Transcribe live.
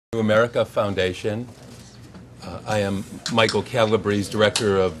New America Foundation. I am Michael Calabrese,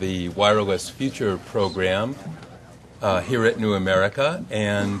 director of the Wireless Future program here at New America,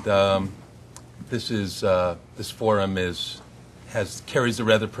 and this forum carries a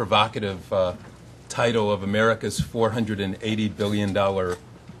rather provocative title of America's $480 billion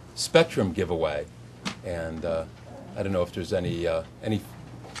spectrum giveaway. And I don't know if there's any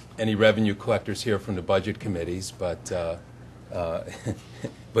revenue collectors here from the budget committees, but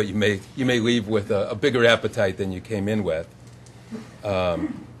but you may leave with a bigger appetite than you came in with.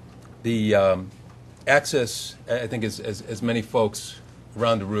 The access, I think, as many folks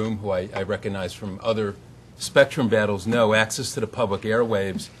around the room who I recognize from other spectrum battles know, access to the public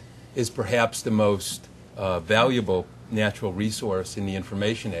airwaves is perhaps the most valuable natural resource in the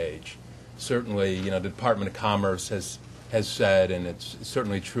information age. Certainly, the Department of Commerce has said, and it's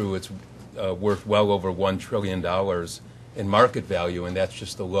certainly true, it's worth well over $1 trillion in market value, and that's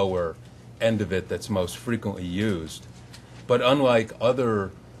just the lower end of it that's most frequently used. But unlike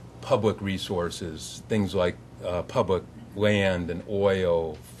other public resources, things like public land and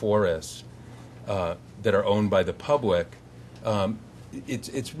oil, forests that are owned by the public,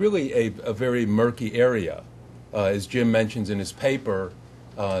 it's really a very murky area. As Jim mentions in his paper,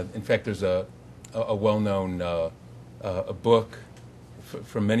 in fact, there's a well-known a book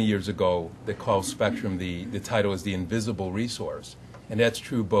from many years ago that calls spectrum, the title is The Invisible Resource. And that's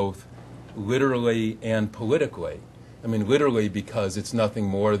true both literally and politically. I mean, literally because it's nothing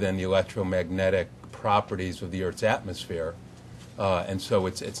more than the electromagnetic properties of the Earth's atmosphere. And so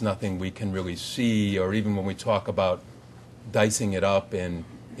it's nothing we can really see, or even when we talk about dicing it up in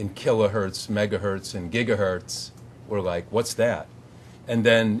kilohertz, megahertz, and gigahertz, we're like, what's that? And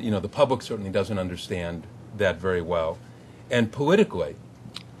then, the public certainly doesn't understand that very well. And politically,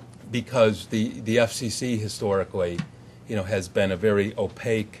 because the FCC historically, has been a very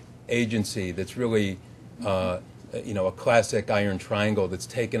opaque agency that's really, a classic iron triangle that's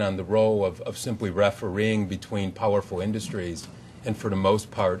taken on the role of simply refereeing between powerful industries and for the most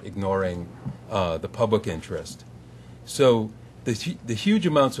part ignoring the public interest. So the huge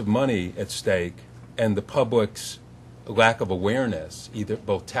amounts of money at stake and the public's lack of awareness, either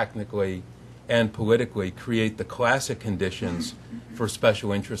both technically and politically, create the classic conditions for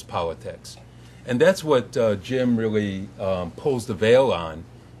special interest politics. And that's what Jim really pulls the veil on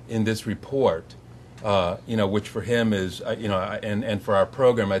in this report, which for him is, and for our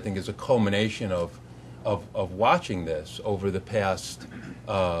program, I think is a culmination of watching this over the past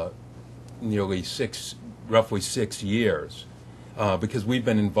roughly 6 years, because we've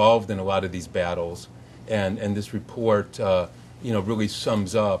been involved in a lot of these battles, and this report, really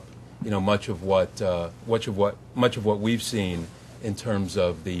sums up much of what we've seen in terms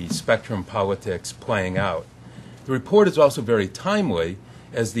of the spectrum politics playing out. The report is also very timely,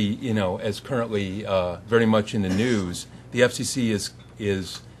 as as currently very much in the news. The FCC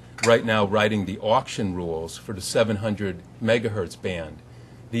is right now writing the auction rules for the 700 megahertz band.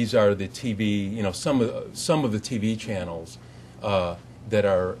 These are the TV, some of the TV channels that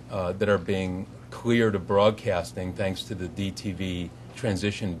are being cleared of broadcasting thanks to the DTV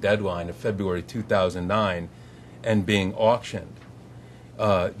transition deadline of February 2009 and being auctioned.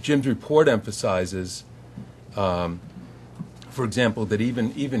 Jim's report emphasizes, for example, that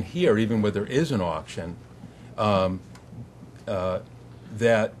even here, even where there is an auction,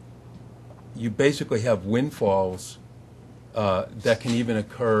 that you basically have windfalls that can even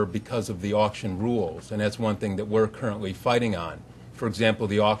occur because of the auction rules, and that's one thing that we're currently fighting on. For example,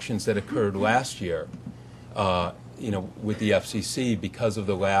 the auctions that occurred last year, with the FCC, because of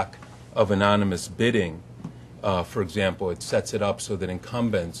the lack of anonymous bidding, for example, it sets it up so that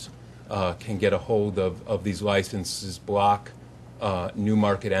incumbents can get a hold of these licenses, block new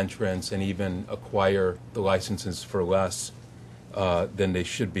market entrants, and even acquire the licenses for less than they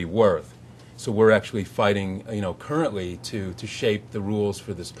should be worth. So we're actually fighting, currently to shape the rules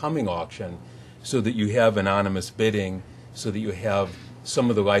for this coming auction so that you have anonymous bidding, so that you have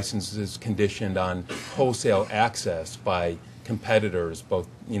some of the licenses conditioned on wholesale access by competitors, both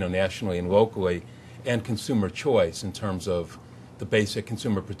nationally and locally, and consumer choice in terms of the basic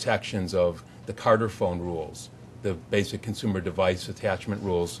consumer protections of the Carter phone rules, the basic consumer device attachment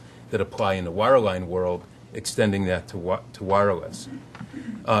rules that apply in the wireline world, extending that to wireless.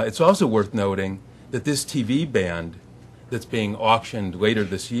 It's also worth noting that this TV band that's being auctioned later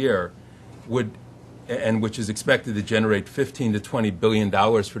this year and which is expected to generate $15 to $20 billion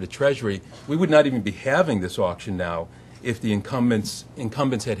for the Treasury, we would not even be having this auction now if the incumbents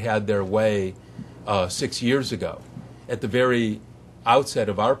had their way 6 years ago. At the very outset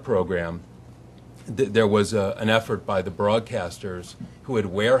of our program, there was an effort by the broadcasters who had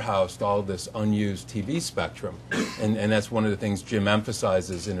warehoused all this unused TV spectrum, and that's one of the things Jim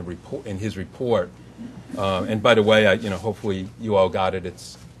emphasizes in his report. And by the way, hopefully you all got it.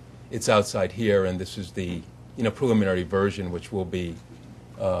 It's outside here, and this is the preliminary version, which will be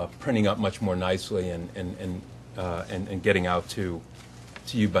printing up much more nicely and getting out to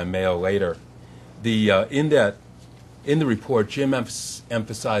you by mail later. In the report, Jim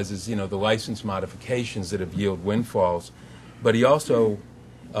emphasizes the license modifications that have yielded windfalls, but he also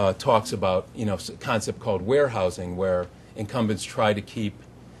talks about a concept called warehousing, where incumbents try to keep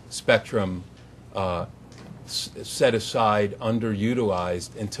spectrum set aside,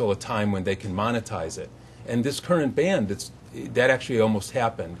 underutilized until a time when they can monetize it. And this current band, that actually almost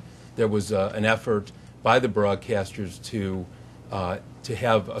happened. There was an effort by the broadcasters to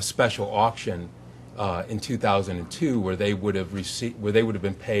have a special auction in 2002 where they would have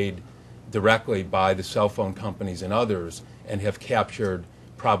been paid directly by the cell phone companies and others, and have captured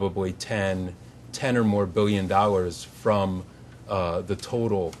probably 10 or more $billion from the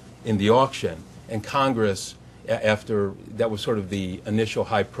total in the auction. And Congress, after that was sort of the initial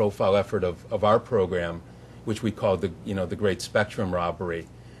high-profile effort of our program, which we called the Great Spectrum Robbery,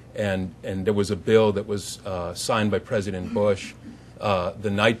 and there was a bill that was signed by President Bush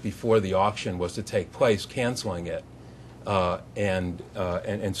the night before the auction was to take place, canceling it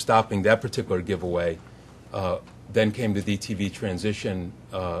and stopping that particular giveaway. Then came the DTV transition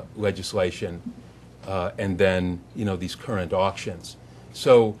legislation, and then these current auctions.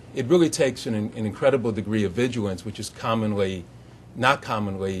 So it really takes an incredible degree of vigilance, which is not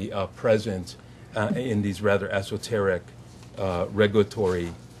commonly present in these rather esoteric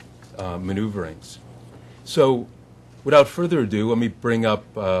regulatory maneuverings. So without further ado, let me bring up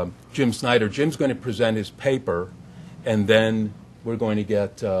Jim Snider. Jim's going to present his paper, and then we're going to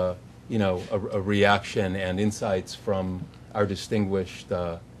get a reaction and insights from our distinguished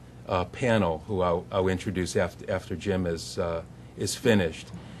panel, who I'll introduce after Jim is finished.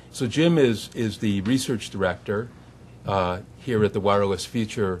 So Jim is the research director here at the Wireless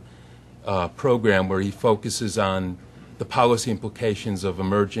Future program, where he focuses on the policy implications of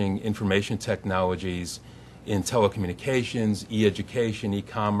emerging information technologies in telecommunications, e-education,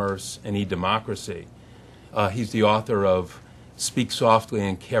 e-commerce, and e-democracy. He's the author of Speak Softly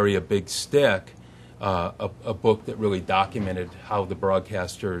and Carry a Big Stick, a book that really documented how the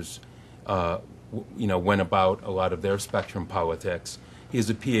broadcasters went about a lot of their spectrum politics. He has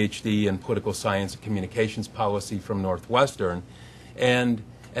a PhD in political science and communications policy from Northwestern, and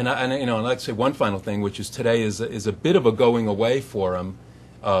I'd like to say one final thing, which is today is a bit of a going away for him,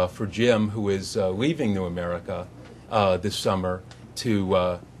 for Jim, who is leaving New America this summer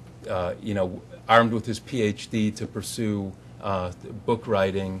to armed with his PhD to pursue book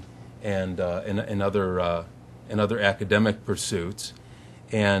writing and other academic pursuits.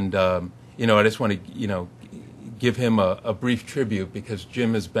 And I just want to give him a brief tribute, because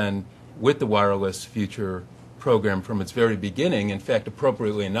Jim has been with the Wireless Future program from its very beginning. In fact,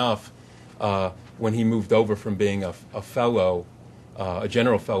 appropriately enough, when he moved over from being a fellow, a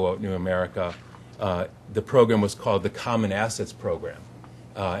general fellow at New America, the program was called the Common Assets Program.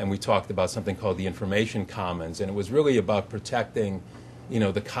 And we talked about something called the Information Commons, and it was really about protecting,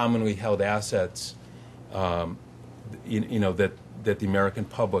 the commonly held assets, that the American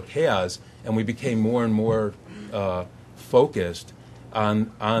public has, and we became more and more focused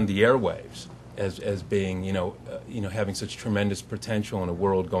on the airwaves as being, having such tremendous potential in a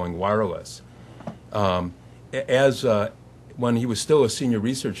world going wireless. When he was still a senior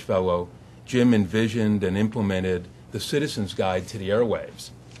research fellow, Jim envisioned and implemented the Citizen's Guide to the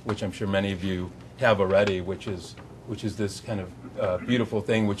Airwaves, which I'm sure many of you have already, which is this kind of beautiful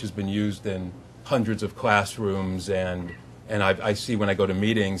thing which has been used in hundreds of classrooms, and I see when I go to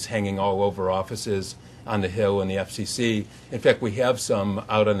meetings hanging all over offices on the Hill and the FCC. In fact, we have some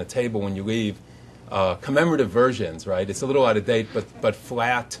out on the table when you leave, commemorative versions, right? It's a little out of date, but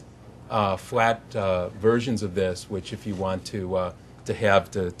flat versions of this, which if you want to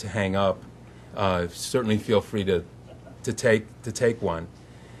hang up, certainly feel free to take one.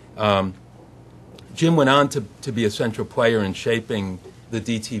 Jim went on to be a central player in shaping the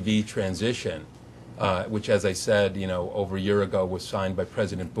DTV transition, which, as I said, over a year ago was signed by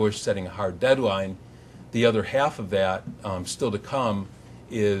President Bush, setting a hard deadline. The other half of that, still to come,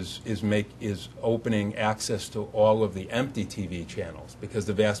 is opening access to all of the empty TV channels, because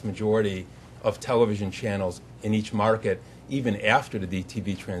the vast majority of television channels in each market, even after the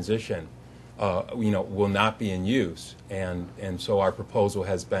DTV transition, will not be in use, and so our proposal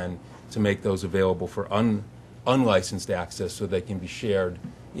has been to make those available for unlicensed access, so they can be shared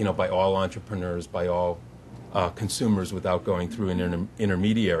by all entrepreneurs, by all consumers without going through an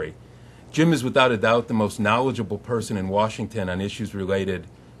intermediary. Jim is without a doubt the most knowledgeable person in Washington on issues related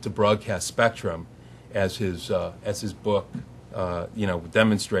to broadcast spectrum, as his book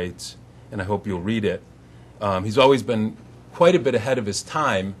demonstrates, and I hope you'll read it. He's always been quite a bit ahead of his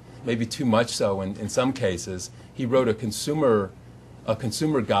time, maybe too much so in some cases. He wrote a consumer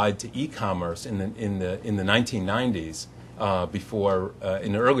guide to e-commerce in the 1990s,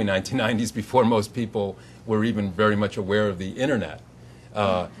 in the early 1990s, before most people were even very much aware of the internet,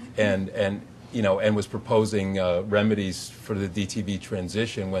 and was proposing remedies for the DTV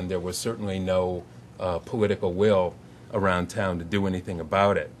transition when there was certainly no political will around town to do anything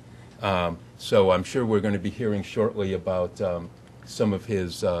about it. So I'm sure we're going to be hearing shortly about some of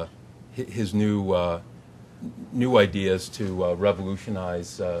his new ideas to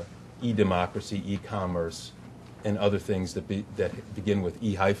revolutionize e-democracy, e-commerce, and other things that begin with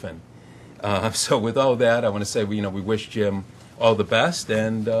e-hyphen. So with all that, I want to say we wish Jim all the best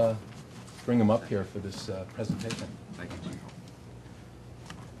and bring him up here for this presentation. Thank you, Jim.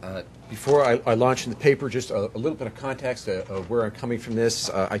 Before I launch in the paper, just a little bit of context of where I'm coming from this.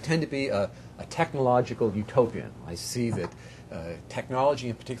 I tend to be a technological utopian. I see that technology,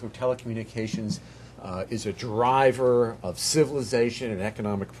 in particular telecommunications, is a driver of civilization and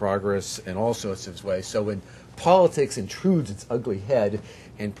economic progress in all sorts of ways. So when politics intrudes its ugly head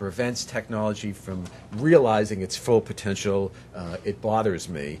and prevents technology from realizing its full potential, it bothers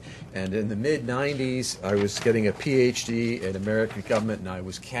me. And in the mid-90s, I was getting a PhD in American government, and I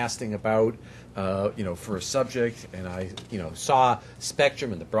was casting about for a subject, and I saw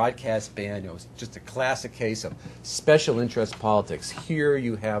spectrum and the broadcast band. It was just a classic case of special interest politics. Here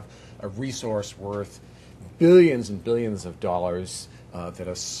you have a resource worth billions and billions of dollars that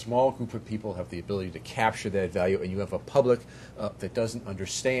a small group of people have the ability to capture that value, and you have a public that doesn't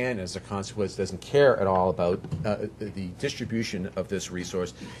understand, as a consequence, doesn't care at all about the distribution of this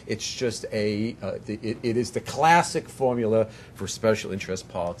resource. It's just it is the classic formula for special interest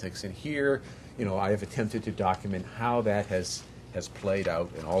politics, and here, I have attempted to document how that has played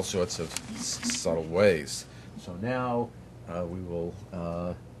out in all sorts of subtle ways. So now we will.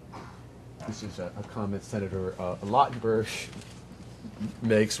 This is a comment Senator Lautenberg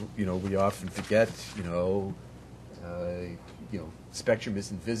makes. We often forget. Spectrum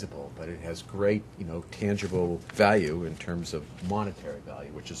isn't visible, but it has great, tangible value in terms of monetary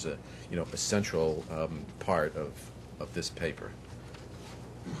value, which is a central part of this paper.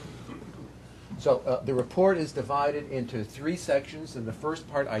 So the report is divided into three sections. In the first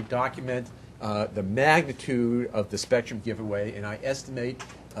part, I document the magnitude of the spectrum giveaway, and I estimate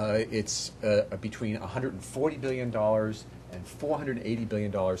it's between $140 billion and $480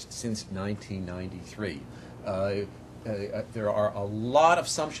 billion since 1993. There are a lot of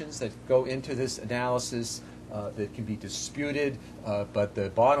assumptions that go into this analysis that can be disputed, but the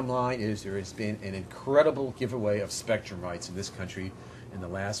bottom line is there has been an incredible giveaway of spectrum rights in this country in the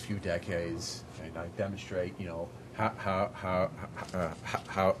last few decades, and I demonstrate, how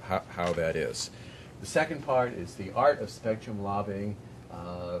that is. The second part is the art of spectrum lobbying,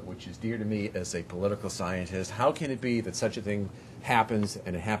 which is dear to me as a political scientist. How can it be that such a thing happens,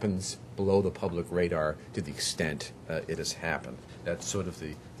 and it happens below the public radar to the extent it has happened? That's sort of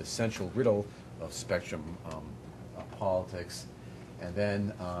the central riddle of spectrum politics. And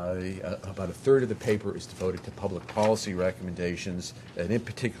then about a third of the paper is devoted to public policy recommendations. And in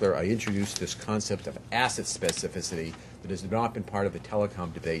particular, I introduced this concept of asset specificity that has not been part of the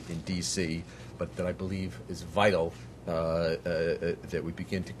telecom debate in D.C., but that I believe is vital that we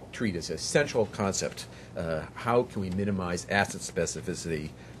begin to treat as a central concept. How can we minimize asset specificity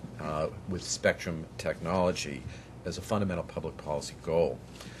with spectrum technology as a fundamental public policy goal?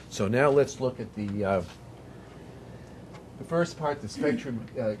 So now let's look at the first part, the spectrum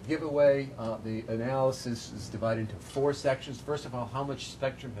giveaway. The analysis is divided into four sections. First of all, how much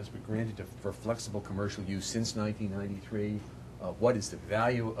spectrum has been granted for flexible commercial use since 1993? What is the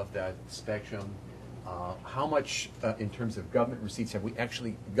value of that spectrum? How much, in terms of government receipts, have we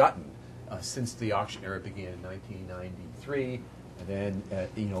actually gotten since the auction era began in 1993? And then,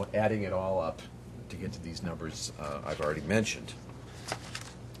 adding it all up to get to these numbers I've already mentioned.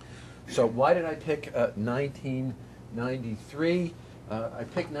 So why did I pick 1993? I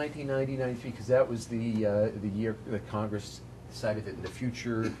picked 1993 because that was the year that Congress decided that in the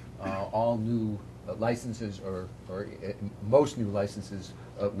future all new licenses, or most new licenses,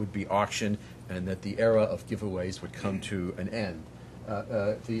 would be auctioned, and that the era of giveaways would come to an end.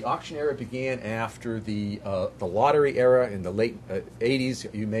 The auction era began after the lottery era in the late 80s.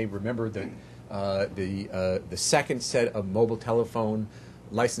 You may remember that the second set of mobile telephone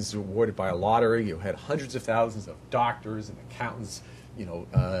licenses were awarded by a lottery. You had hundreds of thousands of doctors and accountants,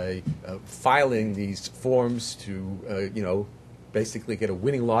 filing these forms to, basically get a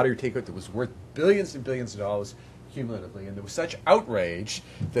winning lottery ticket that was worth billions and billions of dollars cumulatively. And there was such outrage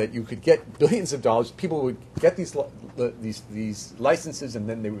that you could get billions of dollars. People would get these licenses, and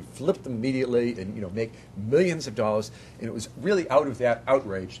then they would flip them immediately and make millions of dollars. And it was really out of that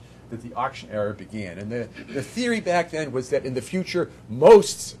outrage that the auction era began. And the theory back then was that in the future,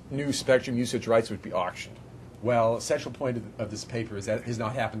 most new spectrum usage rights would be auctioned. Well, a central point of this paper is that it has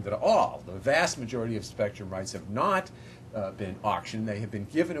not happened at all. The vast majority of spectrum rights have not been auctioned. They have been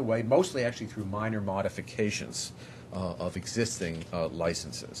given away, mostly actually through minor modifications of existing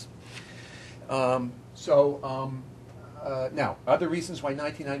licenses. Now, other reasons why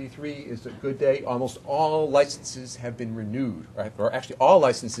 1993 is a good day: almost all licenses have been renewed, right? Or actually all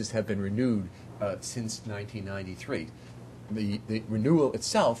licenses have been renewed since 1993. The renewal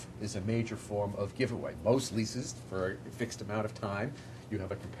itself is a major form of giveaway. Most leases, for a fixed amount of time, you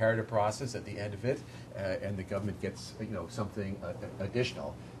have a comparative process at the end of it, and the government gets something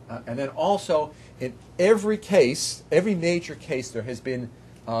additional. And then also, in every case, every major case, there has been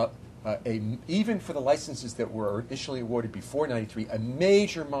even for the licenses that were initially awarded before 93, a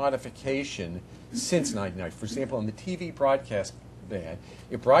major modification since 1990. For example, in the TV broadcast ban,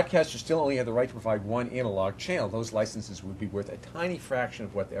 if broadcasters still only had the right to provide one analog channel, those licenses would be worth a tiny fraction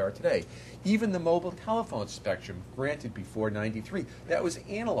of what they are today. Even the mobile telephone spectrum granted before 93, that was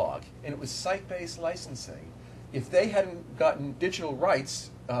analog, and it was site-based licensing. If they hadn't gotten digital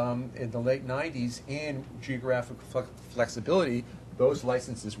rights in the late 90s and geographic flexibility, those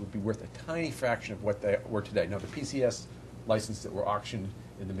licenses would be worth a tiny fraction of what they were today. Now, the PCS licenses that were auctioned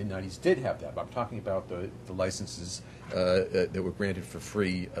in the mid-90s did have that, but I'm talking about the licenses that were granted for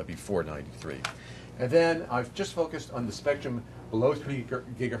free before 93. And then I've just focused on the spectrum below 3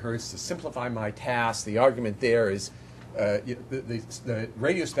 gigahertz to simplify my task. The argument there is the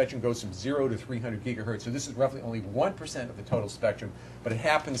radio spectrum goes from 0 to 300 gigahertz, so this is roughly only 1% of the total spectrum, but it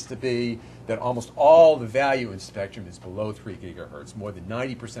happens to be that almost all the value in spectrum is below 3 gigahertz. More than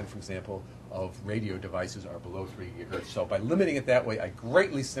 90%, for example, of radio devices are below 3 gigahertz. So by limiting it that way, I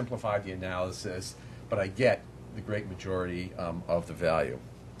greatly simplify the analysis, but I get the great majority of the value.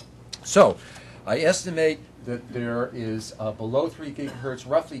 So I estimate that there is below 3 gigahertz,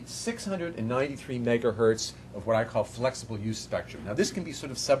 roughly 693 megahertz of what I call flexible use spectrum. Now, this can be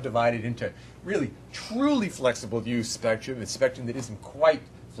sort of subdivided into really truly flexible use spectrum. It's spectrum that isn't quite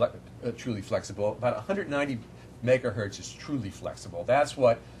truly flexible. About 190 megahertz is truly flexible. That's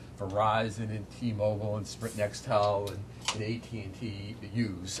what Verizon and T-Mobile and Sprint Nextel and AT&T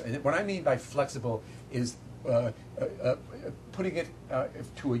use. And what I mean by flexible is putting it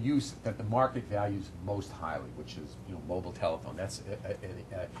to a use that the market values most highly, which is mobile telephone. That's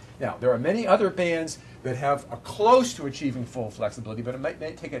now there are many other bands that are close to achieving full flexibility, but it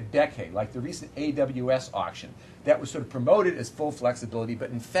may take a decade. Like the recent AWS auction, that was sort of promoted as full flexibility,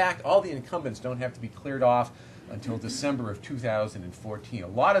 but in fact, all the incumbents don't have to be cleared off until December of 2014. A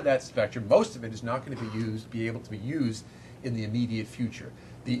lot of that spectrum, most of it, is not going to be able to be used in the immediate future.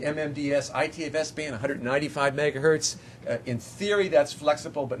 The MMDS ITFS band, 195 megahertz. In theory, that's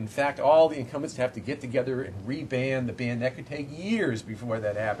flexible, but in fact, all the incumbents have to get together and reband the band. That could take years before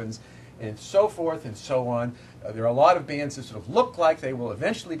that happens, and so forth and so on. There are a lot of bands that sort of look like they will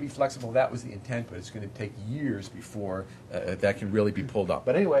eventually be flexible. That was the intent, but it's going to take years before that can really be pulled off.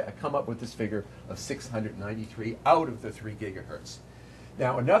 But anyway, I come up with this figure of 693 out of the 3 gigahertz.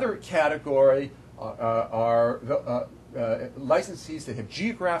 Now, another category are licensees that have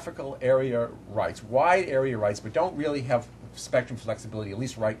geographical area rights, wide area rights, but don't really have spectrum flexibility, at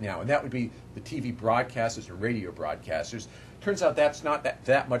least right now. And that would be the TV broadcasters or radio broadcasters. Turns out that's not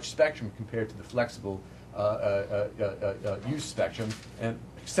that much spectrum compared to the flexible use spectrum. And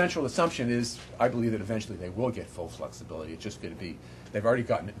central assumption is, I believe that eventually they will get full flexibility. It's just going to be, they've already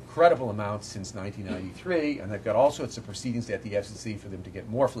gotten incredible amounts since 1993, and they've got all sorts of proceedings at the FCC for them to get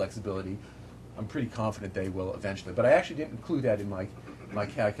more flexibility. I'm pretty confident they will eventually, but I actually didn't include that in my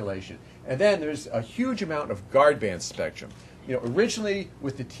calculation. And then there's a huge amount of guard band spectrum. Originally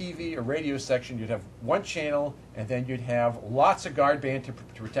with the TV or radio section, you'd have one channel, and then you'd have lots of guard band to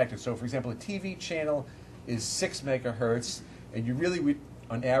protect it. So, for example, a TV channel is 6 megahertz, and you really would,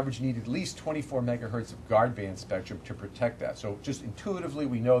 on average, need at least 24 megahertz of guard band spectrum to protect that. So, just intuitively,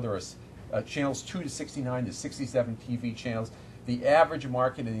 we know there are channels 2 to 69 to 67 TV channels. The average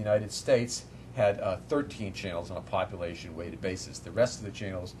market in the United States had 13 channels on a population-weighted basis. The rest of the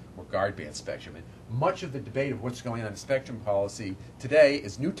channels were guard band spectrum. And much of the debate of what's going on in spectrum policy today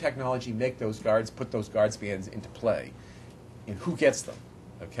is new technology put those guard bands into play. And who gets them?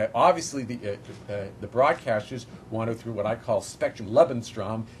 Okay, obviously the broadcasters want to, through what I call spectrum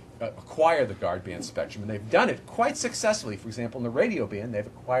Lebensraum, acquire the guard band spectrum, and they've done it quite successfully. For example, in the radio band, they've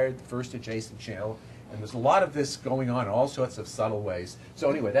acquired the first adjacent channel, and there's a lot of this going on in all sorts of subtle ways. So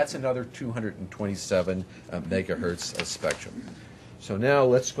anyway, that's another 227 megahertz of spectrum. So now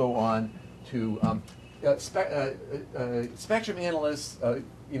let's go on to spectrum analysts.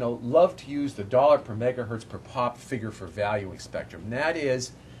 Love to use the dollar per megahertz per pop figure for valuing spectrum. And that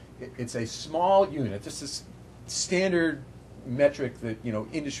is, it's a small unit. This is standard metric that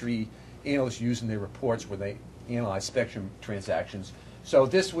industry analysts use in their reports when they analyze spectrum transactions. So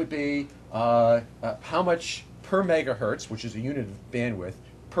this would be how much per megahertz, which is a unit of bandwidth,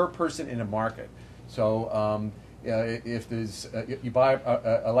 per person in a market. So if there's you buy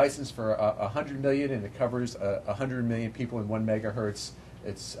a license for 100 million and it covers 100 million people in 1 megahertz,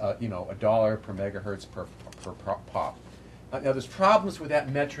 it's $1 per megahertz per pop. Now there's problems with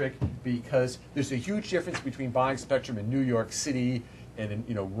that metric because there's a huge difference between buying spectrum in New York City and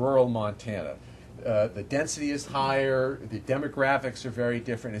in rural Montana. The density is higher, the demographics are very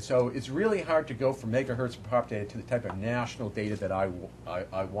different, and so it's really hard to go from megahertz per pop data to the type of national data that I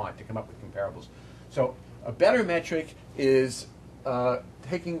want to come up with comparables. So a better metric is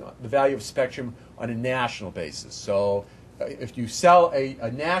taking the value of spectrum on a national basis. So if you sell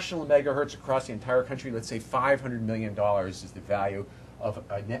a national megahertz across the entire country, let's say $500 million is the value of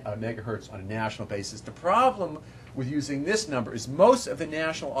a megahertz on a national basis. The problem with using this number is most of the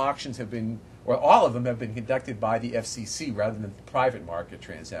national auctions have been, or all of them have been conducted by the FCC rather than private market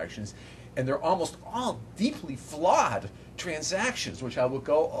transactions. And they're almost all deeply flawed transactions, which I will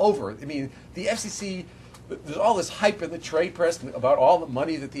go over. I mean, the FCC, there's all this hype in the trade press about all the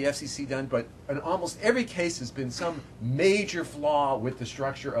money that the FCC done, but in almost every case has been some major flaw with the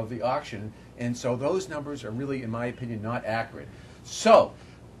structure of the auction, and so those numbers are really, in my opinion, not accurate. So,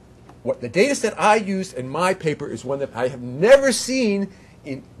 what the data set I used in my paper is one that I have never seen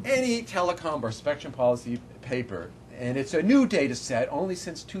in any telecom or spectrum policy paper, and it's a new data set. Only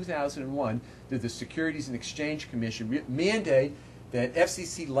since 2001 did the Securities and Exchange Commission mandate that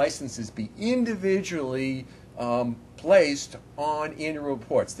FCC licenses be individually placed on annual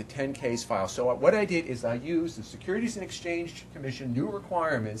reports, the 10-case file. So what I did is I used the Securities and Exchange Commission new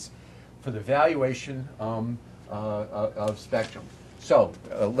requirements for the valuation of spectrum. So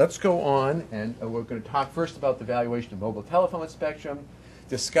let's go on, and we're going to talk first about the valuation of mobile telephone spectrum,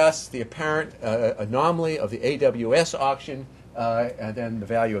 discuss the apparent anomaly of the AWS auction, and then the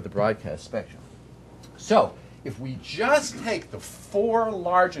value of the broadcast spectrum. So if we just take the 4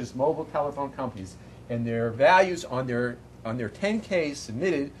 largest mobile telephone companies and their values on their 10Ks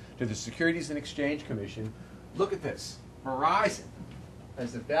submitted to the Securities and Exchange Commission, look at this. Verizon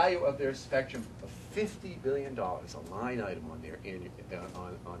has the value of their spectrum of $50 billion, a line item on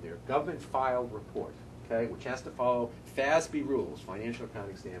their government filed report, okay, which has to follow FASB rules, financial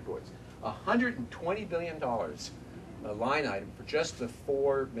accounting standards. $120 billion, a line item for just the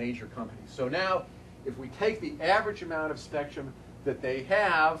 4 major companies. So now, if we take the average amount of spectrum that they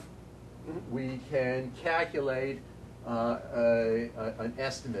have, we can calculate an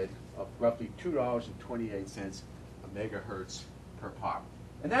estimate of roughly $2.28 a megahertz per pop.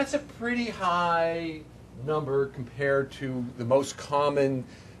 And that's a pretty high number compared to the most common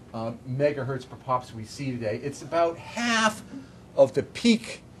megahertz per pops we see today. It's about half of the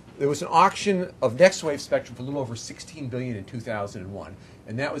peak. There was an auction of next wave spectrum for a little over $16 billion in 2001,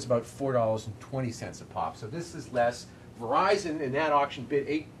 and that was about $4.20 a pop. So this is less. Verizon in that auction bid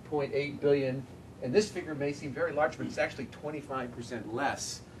 $8.8 billion, and this figure may seem very large, but it's actually 25%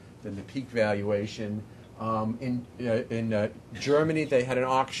 less than the peak valuation. In Germany, they had an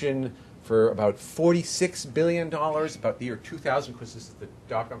auction for about $46 billion, about the year 2000, because this is the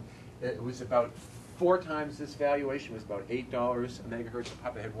dot-com. It was about 4 times this valuation. It was about $8 a megahertz a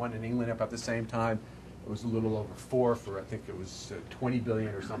pop. They had one in England about the same time. It was a little over 4 for, I think it was 20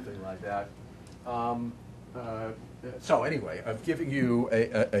 billion or something like that. So anyway, I'm giving you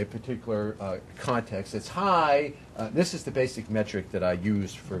a particular context. It's high. This is the basic metric that I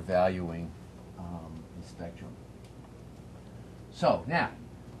used for valuing the spectrum. So now,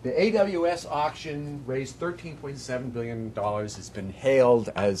 the AWS auction raised $13.7 billion. It's been hailed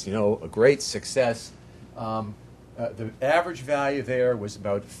as, a great success. The average value there was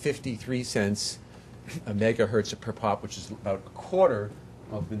about 53 cents a megahertz per pop, which is about a quarter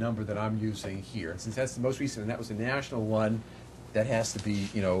of the number that I'm using here. And since that's the most recent, and that was a national one, that has to be,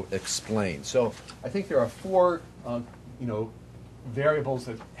 explained. So I think there are 4, variables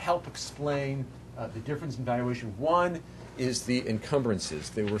that help explain the difference in valuation. One is the encumbrances.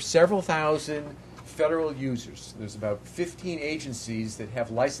 There were several thousand federal users. There's about 15 agencies that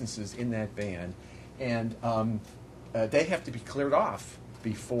have licenses in that band, and they have to be cleared off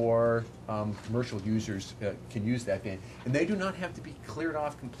before commercial users can use that band. And they do not have to be cleared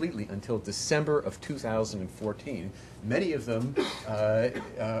off completely until December of 2014. Many of them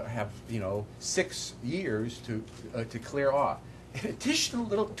have 6 years to clear off. An additional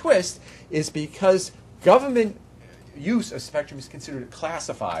little twist is because government use of spectrum is considered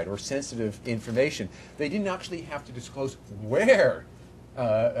classified or sensitive information. They didn't actually have to disclose where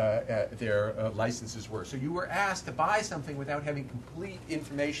their licenses were. So you were asked to buy something without having complete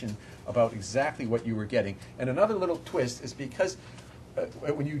information about exactly what you were getting. And another little twist is because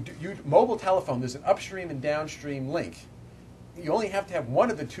when you use mobile telephone, there's an upstream and downstream link. You only have to have one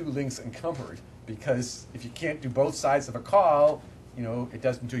of the two links encumbered, because if you can't do both sides of a call, it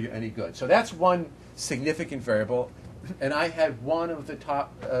doesn't do you any good. So that's one significant variable. And I had one of the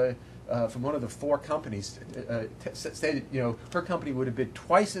top from one of the 4 companies say that her company would have bid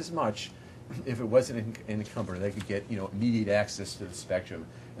twice as much if it wasn't encumbered. They could get immediate access to the spectrum,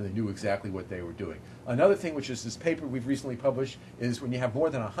 and they knew exactly what they were doing. Another thing, which is this paper we've recently published, is when you have more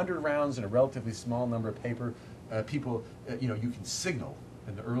than 100 rounds in a relatively small number of people, you can signal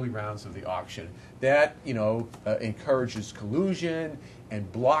in the early rounds of the auction. That encourages collusion and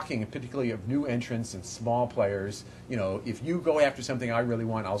blocking, particularly of new entrants and small players. If you go after something I really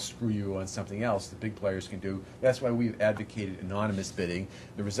want, I'll screw you on something else the big players can do. That's why we've advocated anonymous bidding.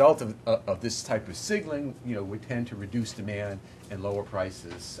 The result of this type of signaling, would tend to reduce demand and lower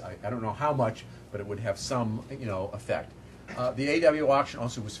prices. I don't know how much, but it would have some, effect. The AW auction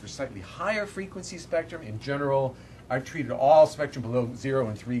also was for slightly higher frequency spectrum. In general, I've treated all spectrum below 0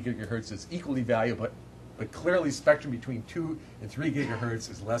 and 3 gigahertz as equally valuable, but clearly spectrum between 2 and 3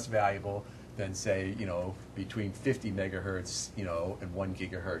 gigahertz is less valuable than, say, between 50 megahertz, and 1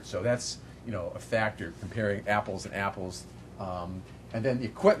 gigahertz. So that's, a factor comparing apples and apples. And then the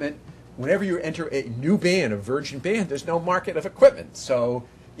equipment, whenever you enter a new band, a virgin band, there's no market of equipment. So,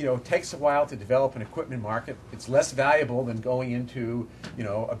 it takes a while to develop an equipment market. It's less valuable than going into,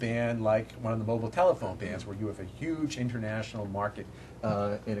 a band like one of the mobile telephone bands where you have a huge international market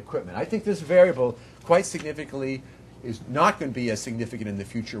in equipment. I think this variable quite significantly is not going to be as significant in the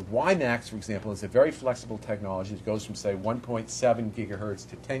future. WiMAX, for example, is a very flexible technology. It goes from, say, 1.7 gigahertz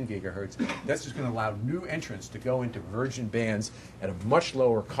to 10 gigahertz. That's just going to allow new entrants to go into virgin bands at a much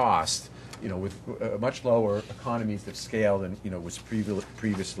lower cost, with much lower economies of scale than was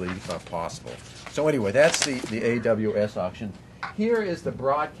previously possible. So anyway, that's the AWS auction. Here is the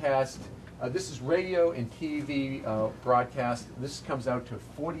broadcast. This is radio and TV broadcast. This comes out to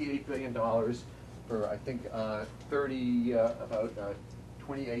 $48 billion for, I think, about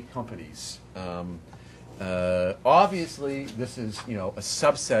 28 companies. Obviously, this is a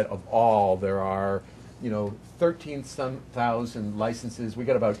subset of all. There are 13,000 licenses. We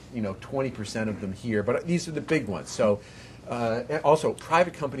got about 20% of them here, but these are the big ones. So also,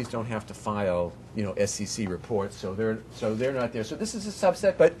 private companies don't have to file SEC reports, so they're not there. So this is a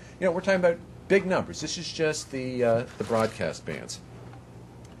subset, but we're talking about big numbers. This is just the broadcast bands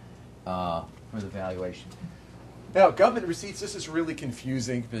for the valuation. Now, government receipts. This is really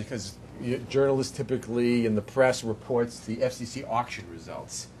confusing because journalists typically in the press reports the FCC auction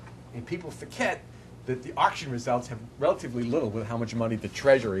results, and people forget that the auction results have relatively little with how much money the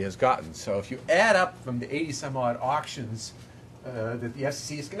Treasury has gotten. So if you add up from the 80-some-odd auctions that the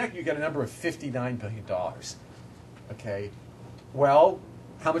FCC has conducted, you get a number of $59 billion. Okay, well,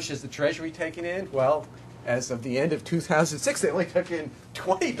 how much has the Treasury taken in? Well, as of the end of 2006, they only took in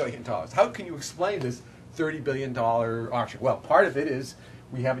 $20 billion. How can you explain this $30 billion auction? Well, part of it is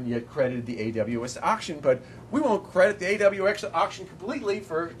we haven't yet credited the AWS auction, but we won't credit the AWS auction completely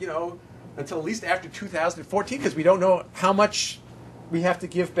for, until at least after 2014, because we don't know how much we have to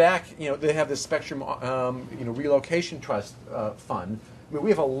give back. They have the Spectrum, Relocation Trust fund. I mean, we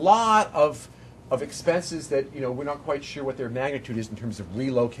have a lot of expenses that we're not quite sure what their magnitude is in terms of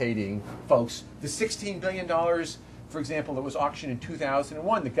relocating folks. The $16 billion, for example, that was auctioned in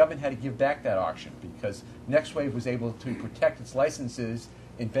 2001, the government had to give back that auction because NextWave was able to protect its licenses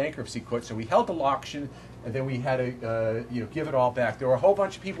in bankruptcy court. So we held the auction, and then we had to give it all back. There were a whole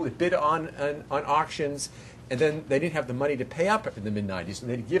bunch of people that bid on auctions, and then they didn't have the money to pay up in the mid-'90s, and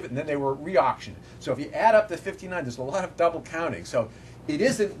they'd give it, and then they were re-auctioned. So if you add up the 59, there's a lot of double counting. So it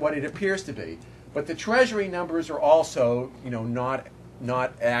isn't what it appears to be. But the Treasury numbers are also not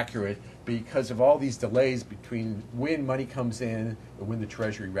accurate because of all these delays between when money comes in and when the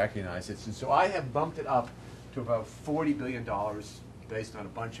Treasury recognizes it. And so I have bumped it up to about $40 billion based on a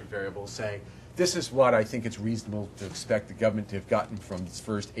bunch of variables, saying this is what I think it's reasonable to expect the government to have gotten from its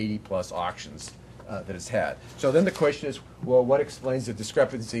first 80-plus auctions that it's had. So then the question is, well, what explains the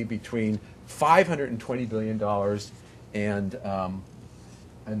discrepancy between $520 billion and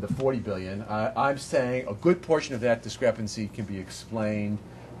the $40 billion? I'm saying a good portion of that discrepancy can be explained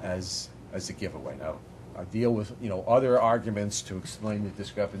as a giveaway. Now, I deal with other arguments to explain the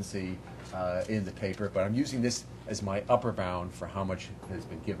discrepancy in the paper, but I'm using this as my upper bound for how much has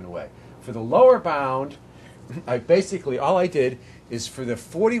been given away. For the lower bound, all I did is for the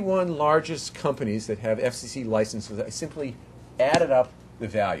 41 largest companies that have FCC licenses, I simply added up the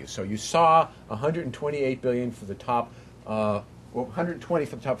value. So you saw 128 billion for the top, 120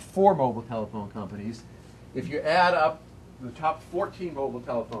 for the top 4 mobile telephone companies. If you add up the top 14 mobile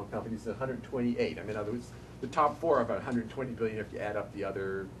telephone companies, it's 128. I mean, in other words, the top 4 are about 120 billion. If you add up the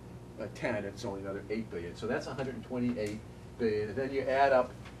other 10, it's only another 8 billion. So that's 128 billion. And then you add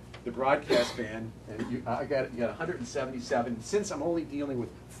up the broadcast band, and you got 177. Since I'm only dealing with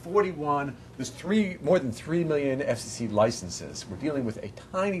 41, there's more than 3 million FCC licenses. We're dealing with a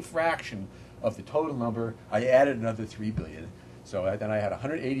tiny fraction of the total number. I added another 3 billion. So then I had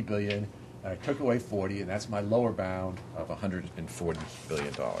 180 billion, and I took away 40, and that's my lower bound of $140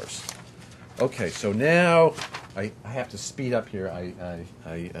 billion. Okay, so now I have to speed up here.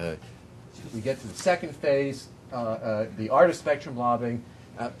 We get to the second phase, the art of spectrum lobbying.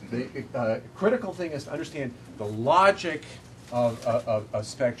 The critical thing is to understand the logic of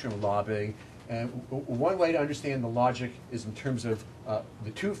spectrum lobbying. And one way to understand the logic is in terms of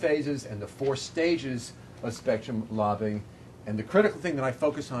the 2 phases and the 4 stages of spectrum lobbying. And the critical thing that I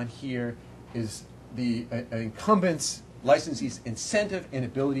focus on here is the incumbents' licensees' incentive and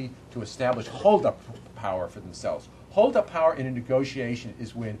ability to establish hold-up power for themselves. Hold-up power in a negotiation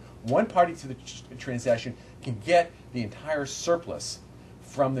is when one party to the transaction can get the entire surplus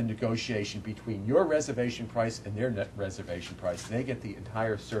from the negotiation between your reservation price and their net reservation price. They get the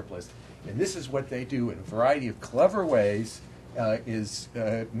entire surplus. And this is what they do in a variety of clever ways, is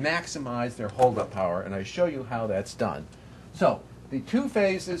maximize their hold-up power. And I show you how that's done. So the 2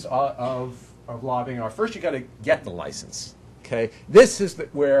 phases of lobbying are, first you got to get the license. Okay, this is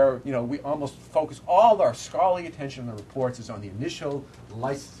where we almost focus all our scholarly attention in the reports is on the initial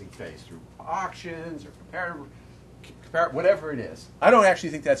licensing phase through auctions or whatever it is. I don't actually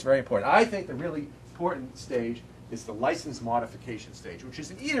think that's very important. I think the really important stage is the license modification stage, which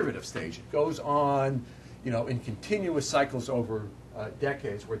is an iterative stage. It goes on, in continuous cycles over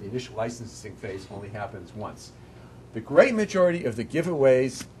decades, where the initial licensing phase only happens once. The great majority of the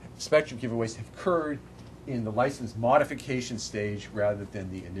giveaways, spectrum giveaways, have occurred in the license modification stage rather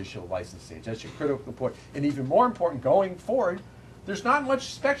than the initial license stage. That's your critical point. And even more important, going forward, there's not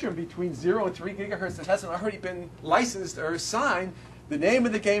much spectrum between 0 and 3 gigahertz that hasn't already been licensed or assigned. The name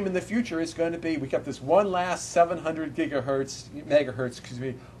of the game in the future is going to be, we got this one last 700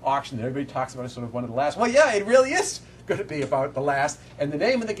 megahertz auction that everybody talks about as sort of one of the last. Well, yeah, it really is going to be about the last. And the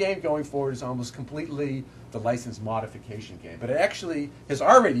name of the game going forward is almost completely the license modification game. But it actually has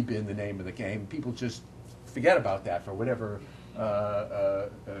already been the name of the game. People just forget about that for whatever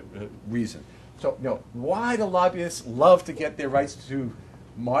reason. So, why do lobbyists love to get their rights to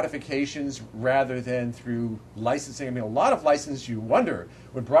modifications rather than through licensing? I mean, a lot of licenses, you wonder,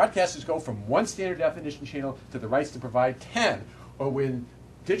 when broadcasters go from one standard definition channel to the rights to provide 10, or when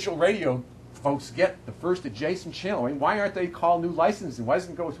digital radio folks get the first adjacent channel, I mean, why aren't they called new licensing? Why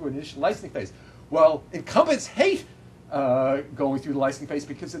doesn't it go through an initial licensing phase? Well, incumbents hate going through the licensing phase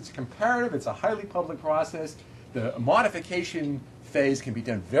because it's comparative, it's a highly public process. The modification phase can be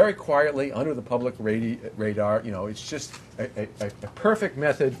done very quietly under the public radar. It's just a perfect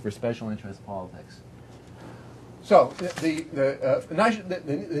method for special interest politics. So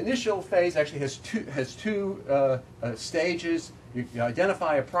the initial phase actually has two stages. You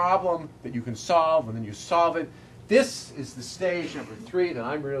identify a problem that you can solve, and then you solve it. This is the stage number 3 that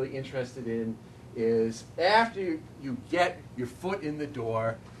I'm really interested in. Is after you get your foot in the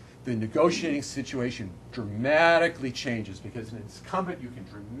door, the negotiating situation dramatically changes, because as an incumbent you can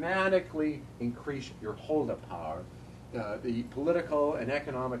dramatically increase your hold-up power. The political and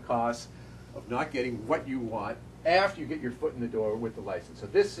economic costs of not getting what you want after you get your foot in the door with the license. So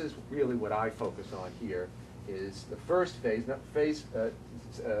this is really what I focus on here, is the first phase,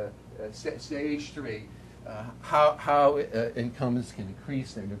 stage 3, how incumbents can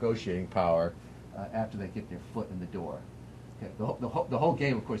increase their negotiating power after they get their foot in the door. Okay. The whole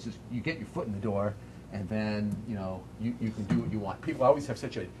game, of course, is you get your foot in the door, and then you can do what you want. People always have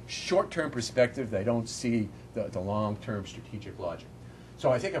such a short-term perspective; they don't see the long-term strategic logic.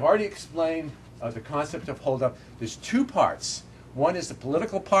 So I think I've already explained the concept of hold-up. There's 2 parts. One is the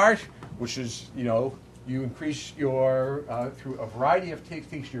political part, which is You increase your, through a variety of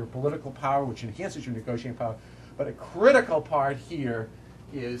techniques, your political power, which enhances your negotiating power. But a critical part here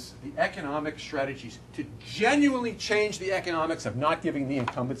is the economic strategies to genuinely change the economics of not giving the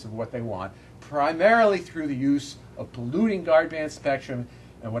incumbents of what they want, primarily through the use of polluting guardband spectrum.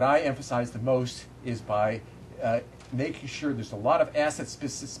 And what I emphasize the most is by making sure there's a lot of asset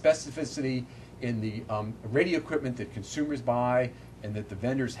specificity in the radio equipment that consumers buy and that the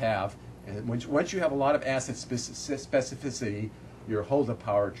vendors have. And once you have a lot of asset specificity, your holdup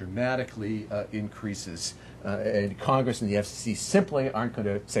power dramatically increases. And Congress and the FCC simply aren't going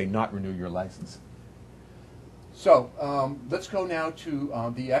to say not renew your license. So let's go now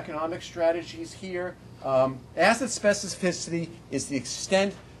to the economic strategies here. Asset specificity is the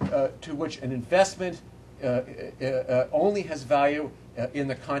extent to which an investment only has value in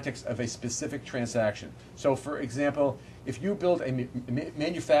the context of a specific transaction. So for example, if you build a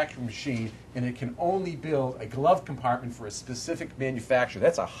manufacturing machine and it can only build a glove compartment for a specific manufacturer,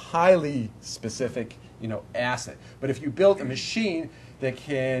 that's a highly specific, asset. But if you build a machine that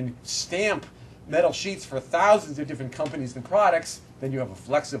can stamp metal sheets for thousands of different companies and products, then you have a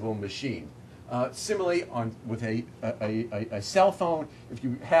flexible machine. Similarly, with a cell phone, if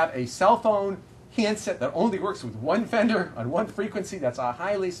you have a cell phone handset that only works with one vendor on one frequency, that's a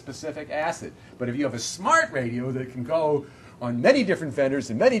highly specific asset. But if you have a smart radio that can go on many different vendors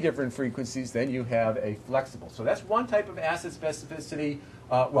and many different frequencies, then you have a flexible. So that's one type of asset specificity.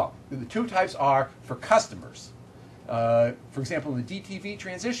 Well, the two types are for customers. For example, in the DTV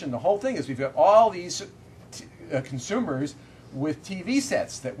transition, the whole thing is we've got all these consumers with TV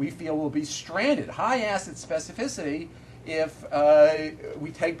sets that we feel will be stranded. High asset specificity if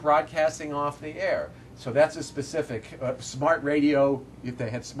we take broadcasting off the air. So that's a specific smart radio. If they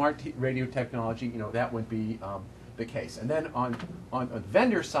had smart radio technology, that would be the case. And then on the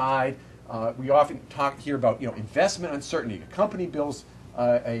vendor side, we often talk here about investment uncertainty. A company builds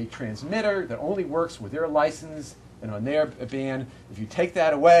a transmitter that only works with their license and on their band. If you take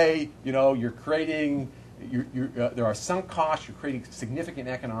that away, you're creating. There are sunk costs. You're creating significant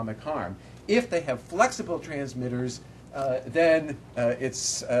economic harm. If they have flexible transmitters, then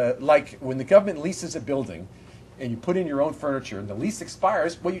it's like when the government leases a building and you put in your own furniture and the lease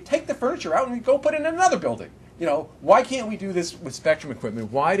expires, well, you take the furniture out and you go put it in another building. Why can't we do this with spectrum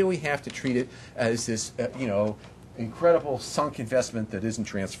equipment? Why do we have to treat it as this, incredible sunk investment that isn't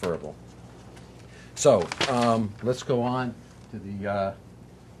transferable? So let's go on to the...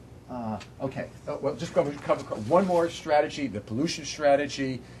 okay, well, just cover one more strategy, the pollution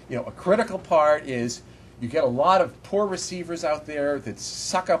strategy. A critical part is you get a lot of poor receivers out there that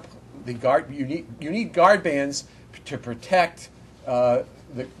suck up the guard. You need guard bands to protect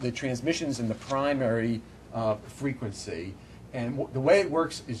the transmissions in the primary frequency. And the way it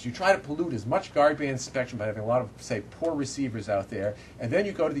works is you try to pollute as much guard band spectrum by having a lot of, say, poor receivers out there, and then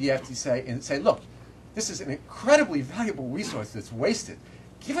you go to the FTC and say, look, this is an incredibly valuable resource that's wasted.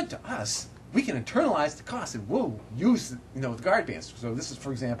 Give it to us. We can internalize the cost, and we'll use the guard bands. So this is,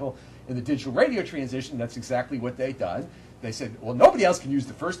 for example, in the digital radio transition, that's exactly what they've done. They said, well, nobody else can use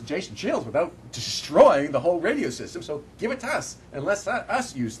the first adjacent channels without destroying the whole radio system, so give it to us, and let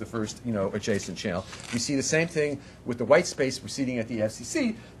us use the first adjacent channel. We see the same thing with the white space proceeding at the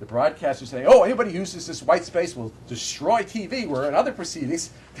FCC. The broadcasters saying, oh, anybody who uses this white space will destroy TV, where in other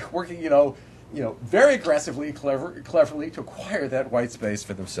proceedings, they're working, very aggressively and cleverly to acquire that white space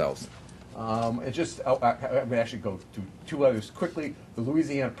for themselves. I'm going to actually go to two others quickly. The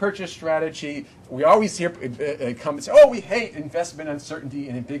Louisiana Purchase strategy. We always hear comments, oh, we hate investment uncertainty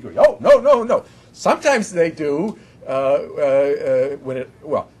and ambiguity. Oh, no. Sometimes they do.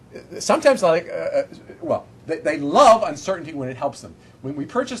 Sometimes they love uncertainty when it helps them. When we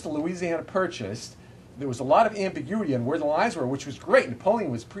purchased the Louisiana Purchase, there was a lot of ambiguity on where the lines were, which was great. Napoleon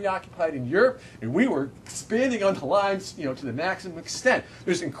was preoccupied in Europe, and we were expanding on the lines, to the maximum extent.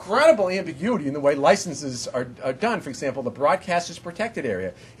 There's incredible ambiguity in the way licenses are done. For example, the broadcaster's protected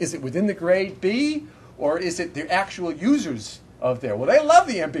area. Is it within the grade B, or is it the actual users of there? Well, they love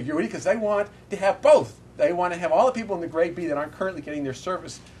the ambiguity because they want to have both. They want to have all the people in the grade B that aren't currently getting their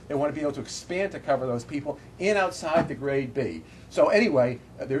service. They want to be able to expand to cover those people in outside the grade B. So anyway,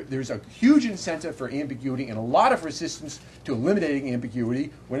 there's a huge incentive for ambiguity and a lot of resistance to eliminating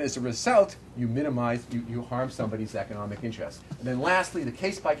ambiguity when, as a result, you minimize, you harm somebody's economic interest. And then lastly, the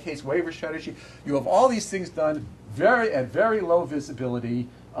case-by-case waiver strategy. You have all these things done at very low visibility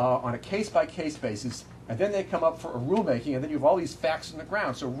on a case-by-case basis, and then they come up for a rulemaking, and then you have all these facts on the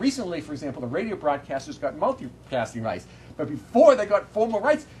ground. So recently, for example, the radio broadcasters got multicasting rights. But before they got formal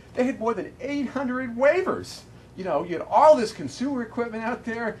rights, they had more than 800 waivers. you had all this consumer equipment out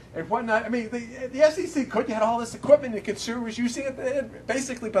there and whatnot. I mean, the FCC could have had all this equipment and consumers using it.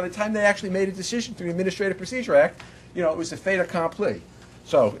 Basically, by the time they actually made a decision through the Administrative Procedure Act, it was a fait accompli.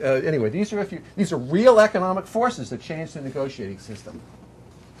 So anyway, these are real economic forces that change the negotiating system.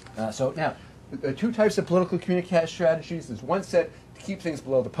 So now, two types of political communication strategies. There's one set to keep things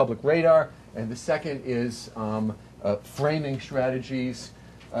below the public radar, and the second is framing strategies.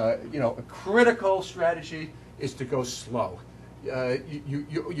 A critical strategy is to go slow.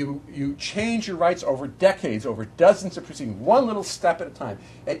 You change your rights over decades, over dozens of proceedings, one little step at a time.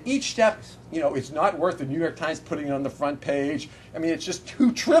 And each step, it's not worth the New York Times putting it on the front page. I mean, it's just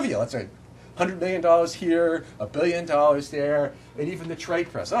too trivial. It's $100 million here, $1 billion there, and even the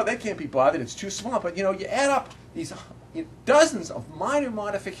trade press. Oh, they can't be bothered. It's too small. But, you add up these dozens of minor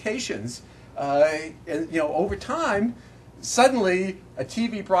modifications, and, over time, suddenly, a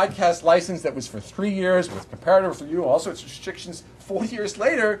TV broadcast license that was for 3 years with comparative review, all sorts of restrictions, 40 years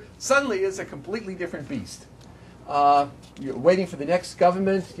later, suddenly is a completely different beast. You're waiting for the next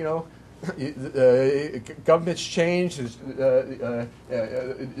government, governments change.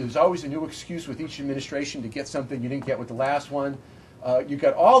 There's always a new excuse with each administration to get something you didn't get with the last one. You've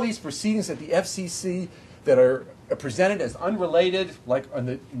got all these proceedings at the FCC that are presented as unrelated, like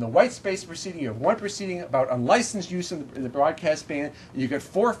in the white space proceeding, you have one proceeding about unlicensed use in the broadcast band. You get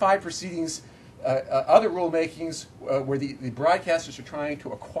 4 or 5 proceedings, other rulemakings, where the broadcasters are trying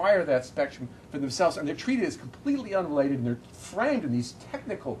to acquire that spectrum for themselves, and they're treated as completely unrelated, and they're framed in these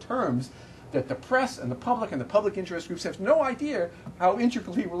technical terms that the press and the public interest groups have no idea how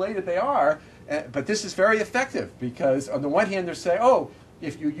intricately related they are. But this is very effective because, on the one hand, they're saying, oh,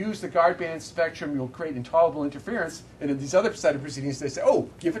 if you use the guard band spectrum, you'll create intolerable interference. And in these other set of proceedings, they say, oh,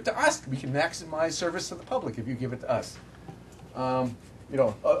 give it to us. We can maximize service to the public if you give it to us.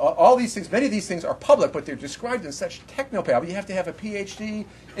 All these things, many of these things are public, but they're described in such technopabble. You have to have a PhD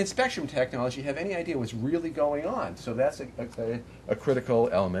in spectrum technology to have any idea what's really going on. So that's a critical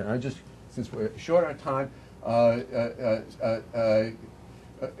element. And since we're short on time,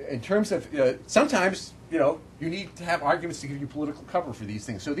 in terms of sometimes, you need to have arguments to give you political cover for these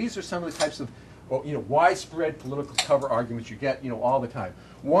things. So these are some of the types of, widespread political cover arguments you get, all the time.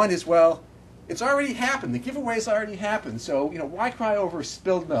 One is, well, it's already happened. The giveaway's already happened. So, why cry over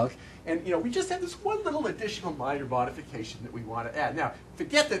spilled milk? And, we just have this one little additional minor modification that we want to add. Now,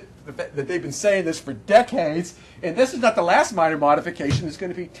 forget that they've been saying this for decades, and this is not the last minor modification. There's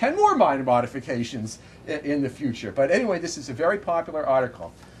going to be 10 more minor modifications in the future. But anyway, this is a very popular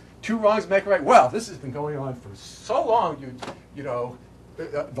article. 2 wrongs make a right. Well, this has been going on for so long.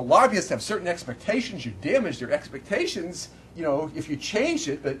 The lobbyists have certain expectations. You damage their expectations, if you change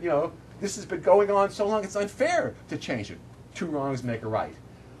it. But, this has been going on so long, it's unfair to change it. 2 wrongs make a right.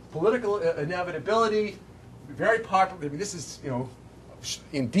 Political inevitability, very popular. I mean, this is,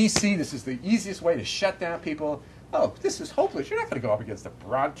 in D.C., this is the easiest way to shut down people. Oh, this is hopeless. You're not going to go up against the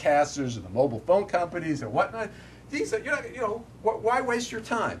broadcasters or the mobile phone companies or whatnot. These are, why waste your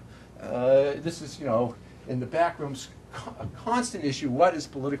time? This is, in the back rooms, a constant issue, what is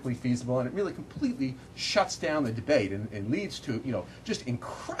politically feasible, and it really completely shuts down the debate and leads to, just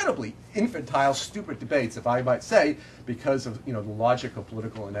incredibly infantile, stupid debates, if I might say, because of, the logic of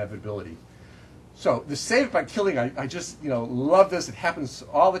political inevitability. So the save it by killing, I just, love this. It happens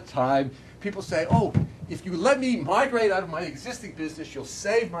all the time. People say, oh, if you let me migrate out of my existing business, you'll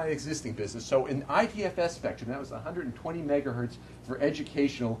save my existing business. So in IDFS spectrum, that was 120 megahertz for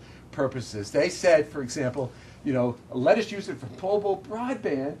educational purposes. They said, for example, let us use it for mobile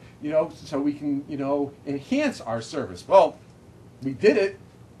broadband, so we can, enhance our service. Well, we did it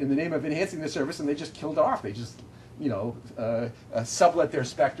in the name of enhancing the service, and they just killed off. They just, sublet their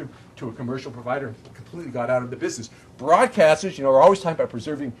spectrum to a commercial provider and completely got out of the business. Broadcasters, are always talking about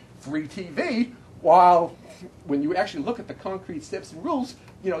preserving free TV, while when you actually look at the concrete steps and rules,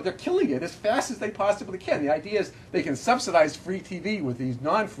 they're killing it as fast as they possibly can. The idea is they can subsidize free TV with these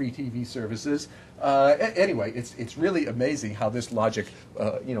non-free TV services. Anyway, it's really amazing how this logic,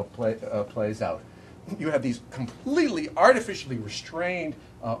 plays out. You have these completely artificially restrained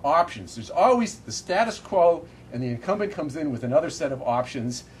options. There's always the status quo, and the incumbent comes in with another set of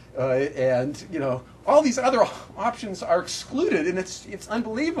options, and all these other options are excluded, and it's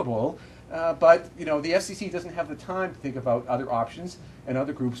unbelievable. But the FCC doesn't have the time to think about other options, and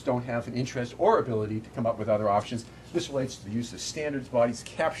other groups don't have an interest or ability to come up with other options. This relates to the use of standards bodies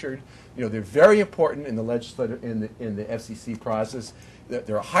captured. They're very important in the legislative in the FCC process.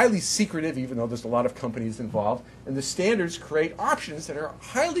 They're highly secretive, even though there's a lot of companies involved. And the standards create options that are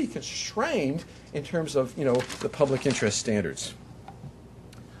highly constrained in terms of the public interest standards.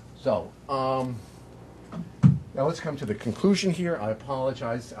 So. Now let's come to the conclusion here. I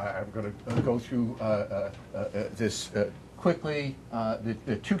apologize. I'm going to go through this quickly.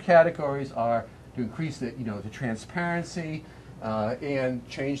 The two categories are to increase the transparency and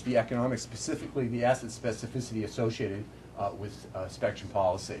change the economics, specifically the asset specificity associated with spectrum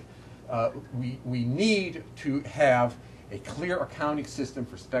policy. We need to have a clear accounting system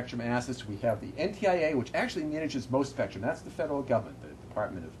for spectrum assets. We have the NTIA, which actually manages most spectrum. That's the federal government, the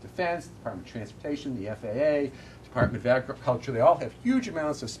Department of Defense, the Department of Transportation, the FAA, Department of Agriculture. They all have huge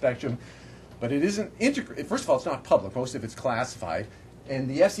amounts of spectrum, but it isn't integrated. First of all, it's not public. Most of it's classified. And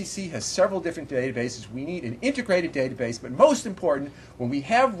the FCC has several different databases. We need an integrated database, but most important, when we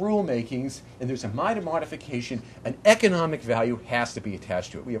have rulemakings and there's a minor modification, an economic value has to be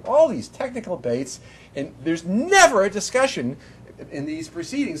attached to it. We have all these technical debates, and there's never a discussion in these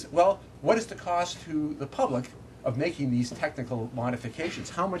proceedings. Well, what is the cost to the public of making these technical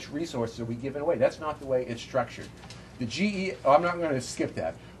modifications? How much resources are we giving away? That's not the way it's structured. The GE, I'm not going to skip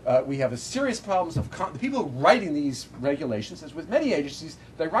that. We have a serious problems of the people writing these regulations, as with many agencies,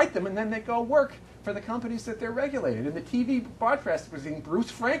 they write them and then they go work for the companies that they're regulated. In the TV broadcast proceeding, Bruce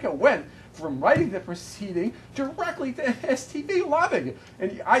Franco went from writing the proceeding directly to STV lobbying.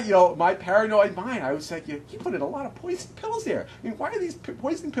 And my paranoid mind, I was like, you put in a lot of poison pills here. I mean, why are these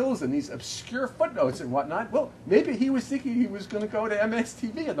poison pills and these obscure footnotes and whatnot? Well, maybe he was thinking he was going to go to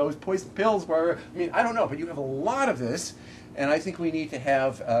MXTV and those poison pills were, I don't know, but you have a lot of this. And I think we need to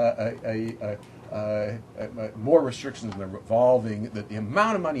have more restrictions involving that. The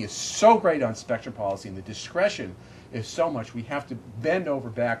amount of money is so great on spectrum policy, and the discretion is so much. We have to bend over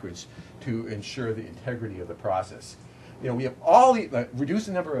backwards to ensure the integrity of the process. We have all the reduce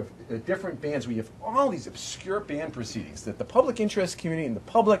the number of different bands. We have all these obscure band proceedings that the public interest community and the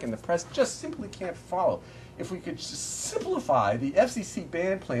public and the press just simply can't follow. If we could just simplify the FCC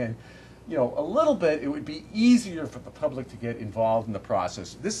band plan, a little bit, it would be easier for the public to get involved in the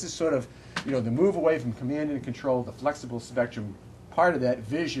process. This is sort of, the move away from command and control, the flexible spectrum. Part of that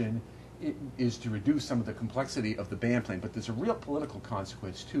vision is to reduce some of the complexity of the band plan, but there's a real political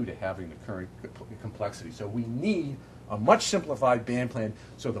consequence, too, to having the current complexity. So we need a much simplified band plan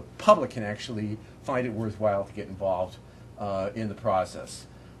so the public can actually find it worthwhile to get involved in the process.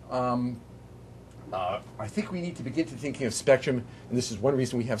 I think we need to begin to thinking of spectrum, and this is one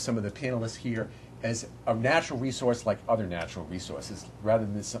reason we have some of the panelists here, as a natural resource like other natural resources, rather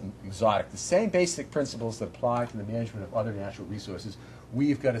than something exotic. The same basic principles that apply to the management of other natural resources,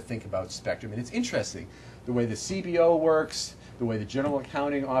 we've got to think about spectrum. And it's interesting, the way the CBO works, the way the General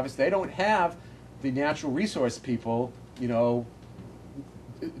Accounting Office, they don't have the natural resource people,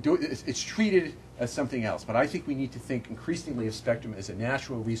 it's treated as something else. But I think we need to think increasingly of spectrum as a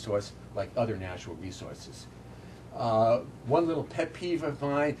natural resource like other natural resources. One little pet peeve of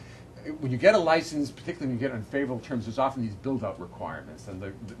mine, when you get a license, particularly when you get on favorable terms, there's often these build-out requirements. And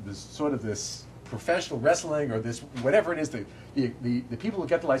there's sort of this professional wrestling or this whatever it is, the people who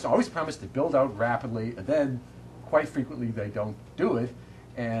get the license always promise to build out rapidly, and then quite frequently they don't do it.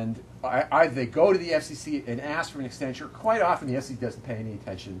 And either they go to the FCC and ask for an extension, or quite often the FCC doesn't pay any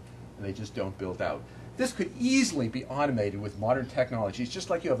attention and they just don't build out. This could easily be automated with modern technologies,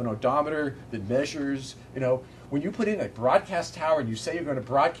 just like you have an odometer that measures, when you put in a broadcast tower and you say you're going to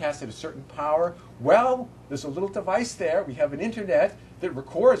broadcast at a certain power, well, there's a little device there. We have an internet that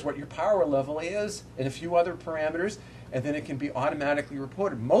records what your power level is and a few other parameters, and then it can be automatically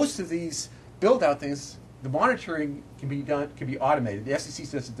reported. Most of these build-out things, the monitoring can be automated. The FCC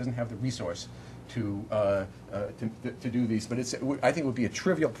says it doesn't have the resource to do these, but I think it would be a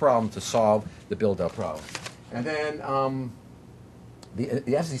trivial problem to solve the build-out problem. And then the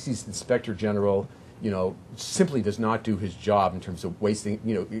FCC's Inspector General, simply does not do his job in terms of wasting,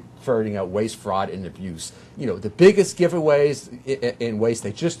 ferreting out waste, fraud, and abuse. The biggest giveaways in waste,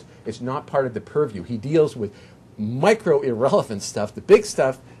 it's not part of the purview. He deals with micro irrelevant stuff. The big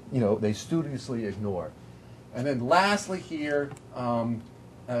stuff, they studiously ignore. And then lastly here,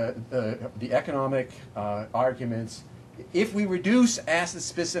 the economic arguments. If we reduce asset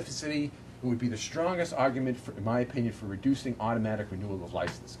specificity, it would be the strongest argument, in my opinion, for reducing automatic renewal of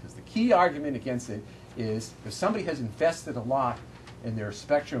license. Because the key argument against it is if somebody has invested a lot in their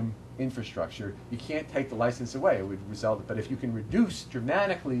spectrum infrastructure, you can't take the license away. It would result. But if you can reduce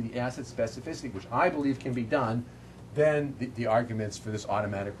dramatically the asset specificity, which I believe can be done, then the arguments for this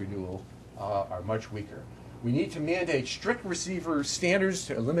automatic renewal are much weaker. We need to mandate strict receiver standards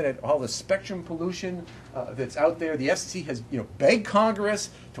to eliminate all the spectrum pollution that's out there. The FCC has, begged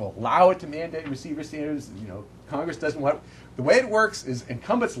Congress to allow it to mandate receiver standards. Congress doesn't want. The way it works is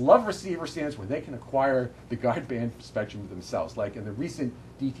incumbents love receiver standards where they can acquire the guideband spectrum themselves, like in the recent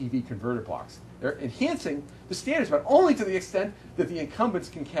DTV converter blocks. They're enhancing the standards, but only to the extent that the incumbents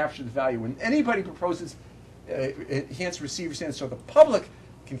can capture the value. When anybody proposes enhanced receiver standards so the public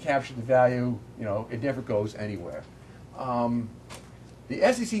can capture the value, it never goes anywhere.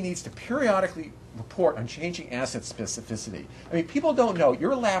 The SEC needs to periodically report on changing asset specificity. I mean, people don't know.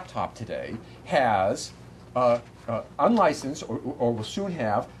 Your laptop today has unlicensed, or will soon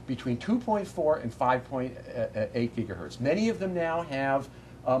have, between 2.4 and 5.8 gigahertz. Many of them now have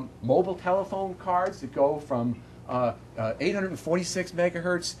mobile telephone cards that go from 846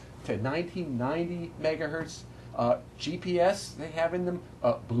 megahertz to 1990 megahertz. GPS they have in them.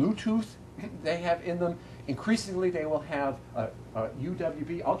 Bluetooth they have in them. Increasingly, they will have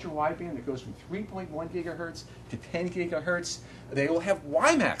UWB, ultra-wideband, that goes from 3.1 gigahertz to 10 gigahertz. They will have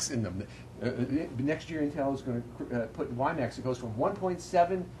WiMAX in them. Next year, Intel is going to put WiMAX. It goes from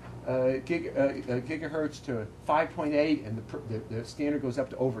 1.7 gigahertz to 5.8, and the standard goes up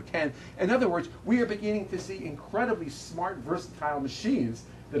to over 10. In other words, we are beginning to see incredibly smart, versatile machines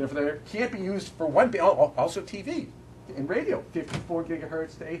that, if they can't be used for one, also TV and radio, 54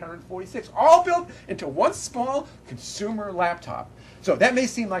 gigahertz to 846, all built into one small consumer laptop. So that may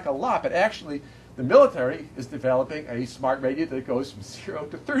seem like a lot, but actually the military is developing a smart radio that goes from 0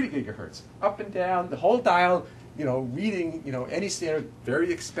 to 30 gigahertz, up and down, the whole dial, reading, any standard,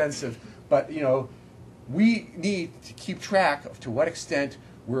 very expensive. But, we need to keep track of to what extent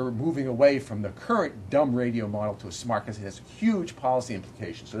we're moving away from the current dumb radio model to a smart, because it has huge policy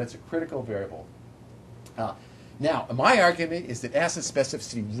implications. So that's a critical variable. Now, my argument is that asset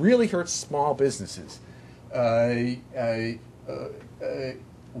specificity really hurts small businesses. One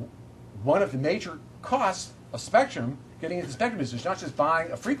of the major costs of spectrum, getting into spectrum, is not just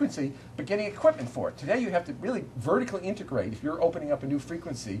buying a frequency, but getting equipment for it. Today, you have to really vertically integrate if you're opening up a new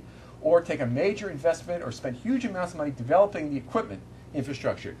frequency, or take a major investment or spend huge amounts of money developing the equipment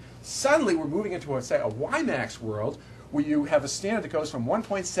infrastructure. Suddenly, we're moving into, say, a WiMAX world, where you have a standard that goes from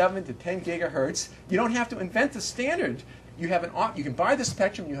 1.7 to 10 gigahertz. You don't have to invent the standard. You can buy the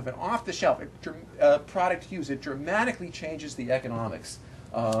spectrum. You have an off-the-shelf product to use. It dramatically changes the economics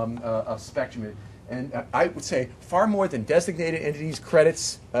of spectrum. And I would say far more than designated entities,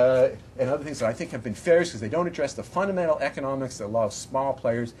 credits, and other things that I think have been failures, because they don't address the fundamental economics that allow small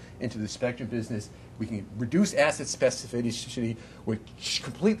players into the spectrum business. We can reduce asset specificity, which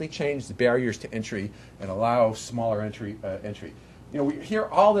completely change the barriers to entry and allow smaller entry. We hear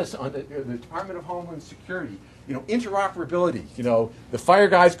all this on the Department of Homeland Security. Interoperability. The fire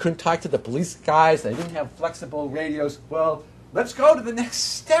guys couldn't talk to the police guys. They didn't have flexible radios. Well, let's go to the next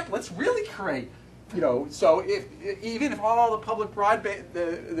step. Let's really create. So even if all the public broadband,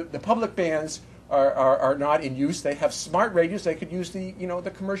 the public bands are not in use, they have smart radios. They could use the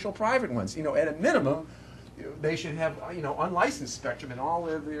commercial private ones. At a minimum, they should have unlicensed spectrum in all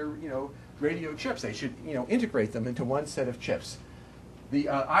of their radio chips. They should integrate them into one set of chips. The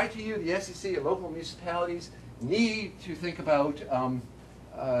ITU, the SEC, and local municipalities need to think about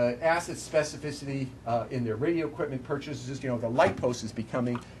asset specificity in their radio equipment purchases. The light post is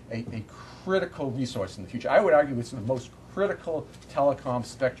becoming a critical resource in the future. I would argue it's the most critical telecom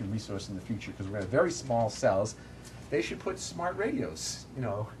spectrum resource in the future, because we're going to have very small cells. They should put smart radios,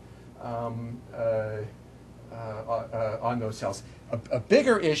 on those cells. A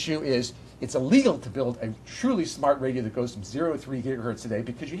bigger issue is it's illegal to build a truly smart radio that goes from 0 to 3 gigahertz today,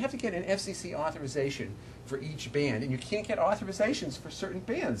 because you have to get an FCC authorization for each band, and you can't get authorizations for certain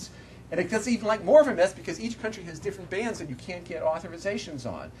bands. And it gets even more of a mess, because each country has different bands that you can't get authorizations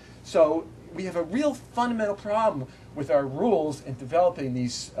on. So we have a real fundamental problem with our rules in developing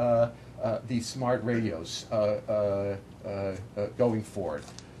these smart radios going forward.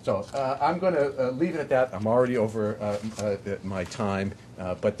 So I'm going to leave it at that. I'm already over my time,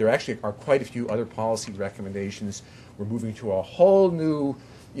 but there actually are quite a few other policy recommendations. We're moving to a whole new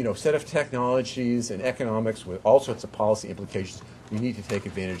set of technologies and economics with all sorts of policy implications. We need to take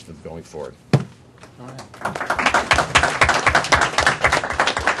advantage of them going forward. All right.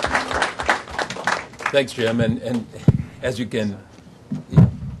 Thanks, Jim. And as you can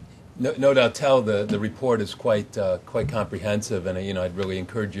no doubt tell, the report is quite comprehensive, and I'd really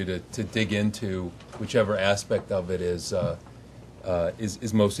encourage you to dig into whichever aspect of it is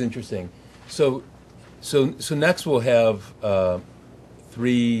most interesting. So next we'll have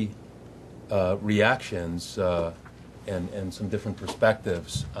three reactions and some different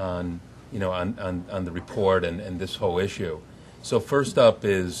perspectives on the report and this whole issue. So first up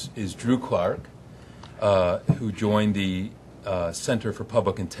is Drew Clark, who joined the Center for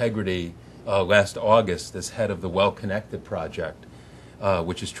Public Integrity last August as head of the Well Connected project,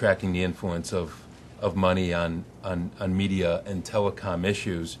 which is tracking the influence of money on media and telecom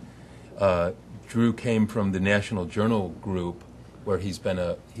issues. Drew came from the National Journal Group, where he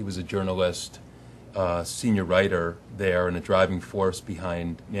was a journalist, senior writer there, and a driving force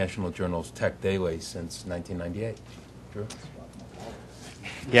behind National Journal's Tech Daily since 1998. Drew?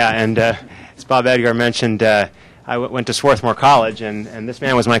 Yeah, and as Bob Edgar mentioned, I went to Swarthmore College, and this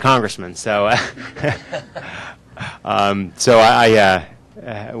man was my congressman. So, so I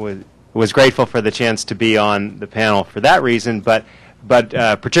was grateful for the chance to be on the panel for that reason, but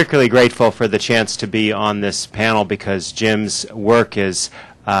particularly grateful for the chance to be on this panel because Jim's work is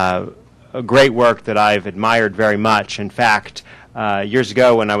a great work that I've admired very much. In fact, years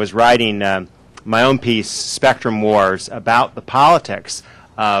ago when I was writing my own piece, Spectrum Wars, about the politics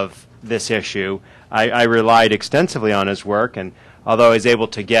of this issue, I relied extensively on his work, and although I was able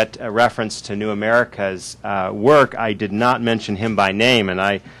to get a reference to New America's work, I did not mention him by name, and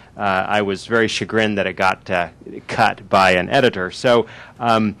I was very chagrined that it got cut by an editor. So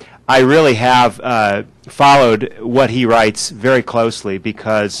I really have followed what he writes very closely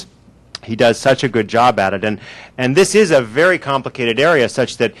because he does such a good job at it. And this is a very complicated area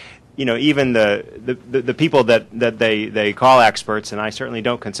such that even the people that they call experts, and I certainly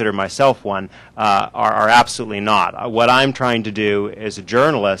don't consider myself one, are absolutely not. What I'm trying to do as a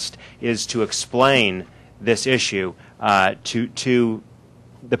journalist is to explain this issue to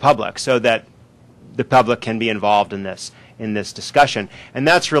the public so that the public can be involved in this discussion. And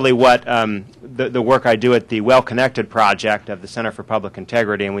that's really what the work I do at the Well Connected project of the Center for Public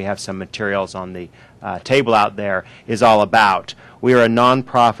Integrity, and we have some materials on the table out there, is all about. We are a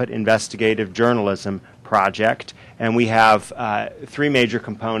nonprofit investigative journalism project, and we have three major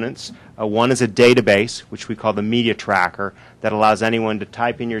components. One is a database, which we call the Media Tracker, that allows anyone to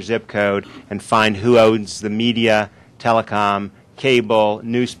type in your zip code and find who owns the media, telecom, cable,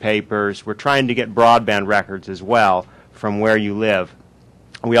 newspapers. We're trying to get broadband records as well from where you live.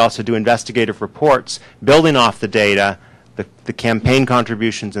 We also do investigative reports building off the data, the campaign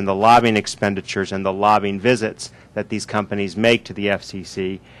contributions and the lobbying expenditures and the lobbying visits that these companies make to the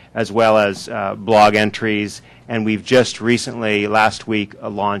FCC, as well as blog entries. And we've just recently, last week,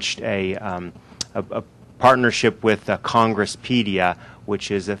 launched a partnership with Congresspedia,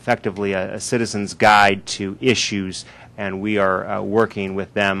 which is effectively a citizen's guide to issues, and we are working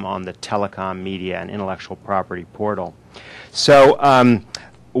with them on the telecom, media, and intellectual property portal. So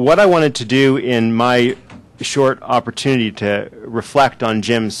what I wanted to do in my short opportunity to reflect on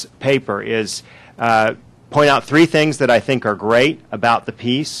Jim's paper is point out three things that I think are great about the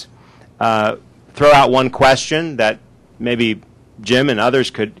piece, throw out one question that maybe Jim and others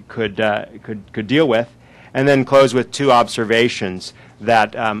could deal with, and then close with two observations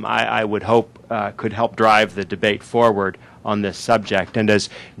that I would hope could help drive the debate forward on this subject. And as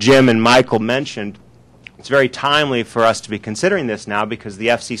Jim and Michael mentioned, it's very timely for us to be considering this now because the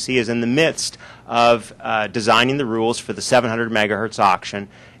FCC is in the midst of designing the rules for the 700 megahertz auction,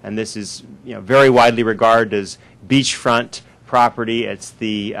 and this is very widely regarded as beachfront property. It's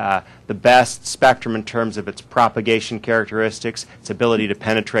the best spectrum in terms of its propagation characteristics, its ability to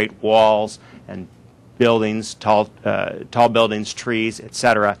penetrate walls and buildings, tall buildings, trees,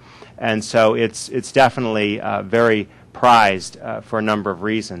 etc. And so it's definitely very prized for a number of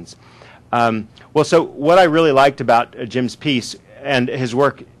reasons. Well, so what I really liked about Jim's piece and his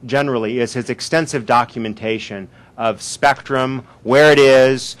work generally is his extensive documentation of spectrum, where it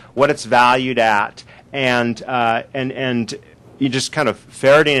is, what it's valued at, and you just kind of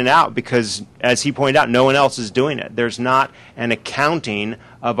ferreting it out because, as he pointed out, no one else is doing it. There's not an accounting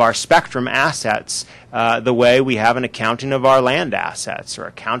of our spectrum assets the way we have an accounting of our land assets or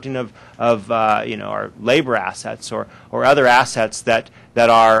accounting of our labor assets or other assets that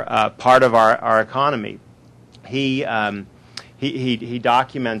are part of our economy. He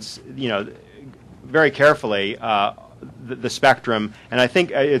documents very carefully the spectrum, and I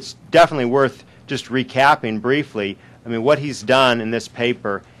think it's definitely worth just recapping briefly. I mean, what he's done in this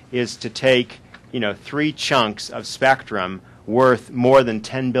paper is to take three chunks of spectrum worth more than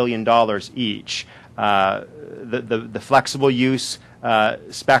 $10 billion each. The flexible use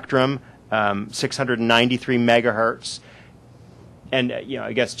spectrum, 693 megahertz. And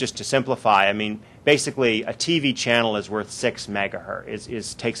I guess just to simplify, I mean, basically a TV channel is worth 6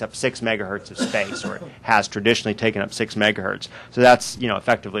 megahertz, takes up 6 megahertz of space, or it has traditionally taken up 6 megahertz. So that's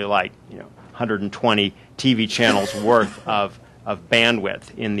effectively like 120 TV channels worth of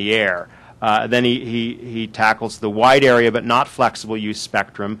bandwidth in the air. Then he tackles the wide area but not flexible use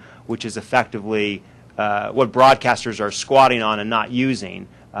spectrum, which is effectively what broadcasters are squatting on and not using,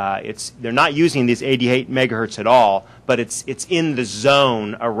 They're not using these 88 megahertz at all, but it's in the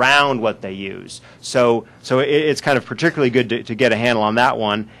zone around what they use. So it's kind of particularly good to get a handle on that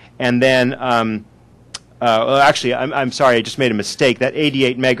one. And then, well, actually, I'm sorry, I just made a mistake. That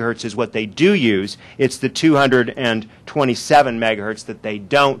 88 megahertz is what they do use. It's the 227 megahertz that they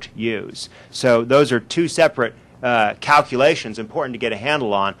don't use. So those are two separate calculations important to get a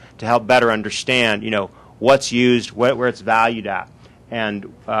handle on to help better understand, what's used, where it's valued at, and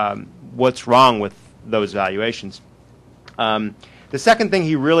what's wrong with those valuations. The second thing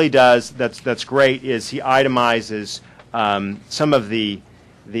he really does that's great is he itemizes some of the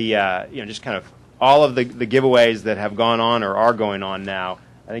just kind of all of the giveaways that have gone on or are going on now.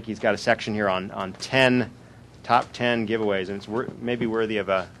 I think he's got a section here on top 10 giveaways, and it's maybe worthy of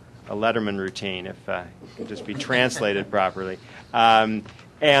a Letterman routine if it could just be translated properly. And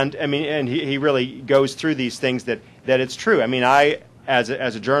he really goes through these things that it's true. I mean, I as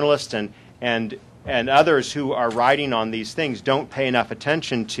a journalist and others who are writing on these things don't pay enough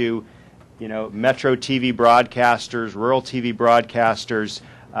attention to, Metro TV broadcasters, rural TV broadcasters,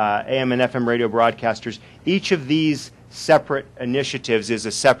 AM and FM radio broadcasters. Each of these separate initiatives is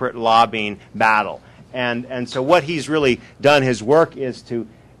a separate lobbying battle. And so what he's really done, his work, is to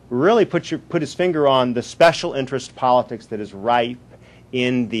really put his finger on the special interest politics that is ripe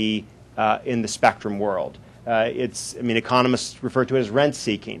in the spectrum world. Economists refer to it as rent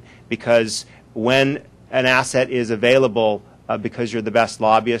seeking, because when an asset is available because you're the best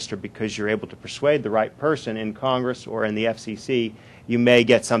lobbyist or because you're able to persuade the right person in Congress or in the FCC, you may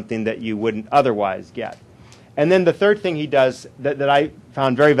get something that you wouldn't otherwise get. And then the third thing he does that I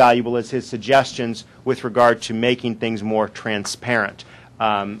found very valuable is his suggestions with regard to making things more transparent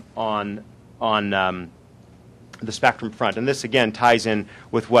on the spectrum front. And this, again, ties in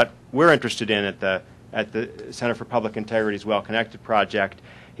with what we're interested in at the Center for Public Integrity's Well Connected project.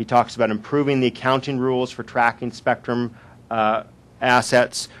 He talks about improving the accounting rules for tracking spectrum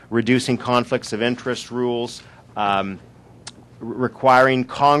assets, reducing conflicts of interest rules, requiring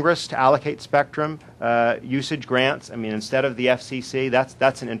Congress to allocate spectrum usage grants. I mean, instead of the FCC,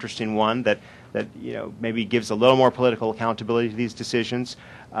 that's an interesting one that maybe gives a little more political accountability to these decisions.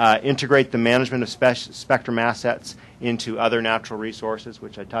 Integrate the management of spectrum assets into other natural resources,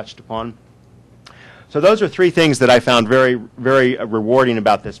 which I touched upon. So those are three things that I found very, very rewarding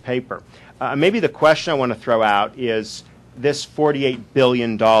about this paper. Maybe the question I want to throw out is this $48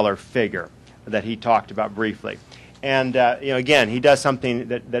 billion figure that he talked about briefly. And again, he does something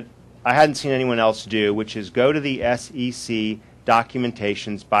that I hadn't seen anyone else do, which is go to the SEC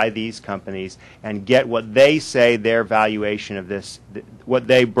documentations by these companies and get what they say their valuation of this, what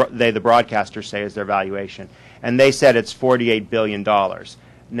they the broadcasters say is their valuation. And they said it's $48 billion.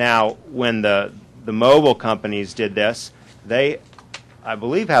 Now, when the mobile companies did this, they, I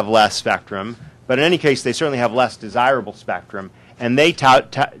believe, have less spectrum, but in any case, they certainly have less desirable spectrum, and they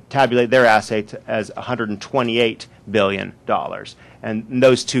tabulate their assets as $128 billion. And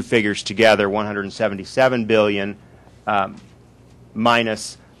those two figures together, $177 billion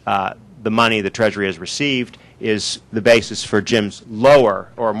minus the money the Treasury has received, is the basis for Jim's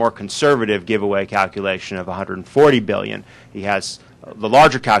lower or more conservative giveaway calculation of $140 billion. He has the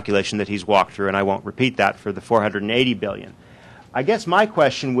larger calculation that he's walked through, and I won't repeat that, for the $480 billion. I guess my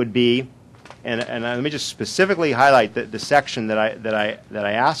question would be, and let me just specifically highlight the section that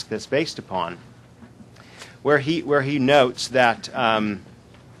I asked this based upon, where he notes that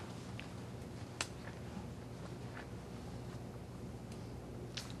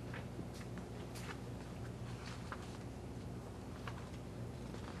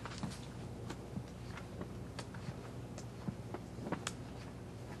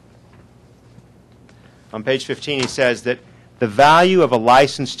on page 15 he says that the value of a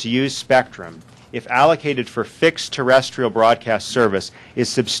license to use spectrum, if allocated for fixed terrestrial broadcast service, is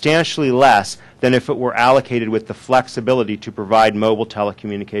substantially less than if it were allocated with the flexibility to provide mobile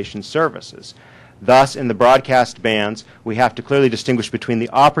telecommunications services. Thus, in the broadcast bands, we have to clearly distinguish between the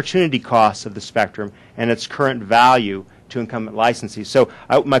opportunity costs of the spectrum and its current value to incumbent licensees. So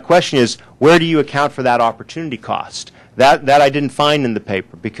my question is, where do you account for that opportunity cost? That I didn't find in the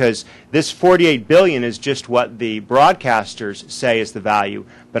paper, because this $48 billion is just what the broadcasters say is the value,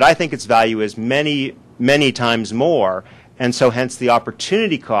 but I think its value is many, many times more, and so hence the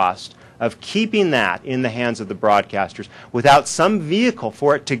opportunity cost of keeping that in the hands of the broadcasters without some vehicle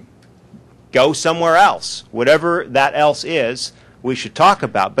for it to go somewhere else. Whatever that else is, we should talk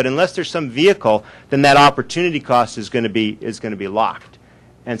about. But unless there's some vehicle, then that opportunity cost is going to be locked.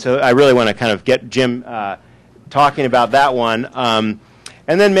 And so I really want to kind of get Jim talking about that one. And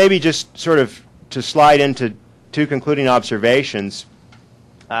then maybe just sort of to slide into two concluding observations.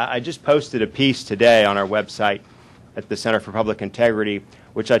 I just posted a piece today on our website at the Center for Public Integrity,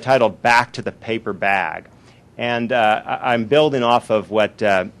 which I titled "Back to the Paper Bag," and I'm building off of what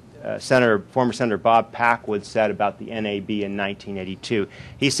former Senator Bob Packwood said about the NAB in 1982.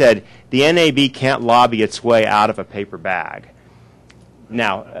 He said, "The NAB can't lobby its way out of a paper bag."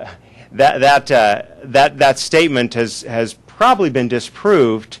 Now, that statement has probably been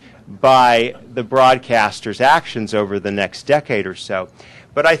disproved by the broadcasters' actions over the next decade or so.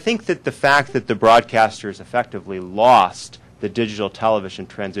 But I think that the fact that the broadcasters effectively lost the digital television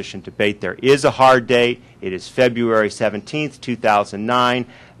transition debate, there is a hard date. It is February 17th, 2009.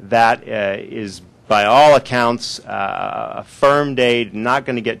 That is, by all accounts, a firm date, not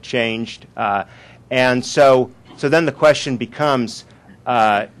going to get changed. And so then the question becomes,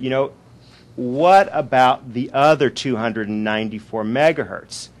 what about the other 294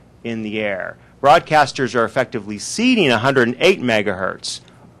 megahertz in the air? Broadcasters are effectively ceding 108 megahertz,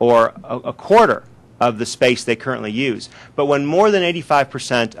 or a quarter of the space they currently use. But when more than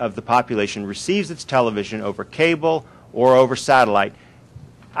 85% of the population receives its television over cable or over satellite,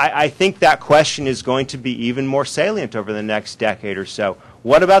 I think that question is going to be even more salient over the next decade or so.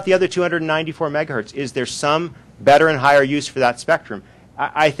 What about the other 294 megahertz? Is there some better and higher use for that spectrum?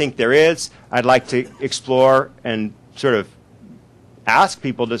 I think there is. I'd like to explore and sort of ask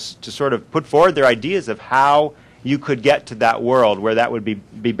people to sort of put forward their ideas of how you could get to that world where that would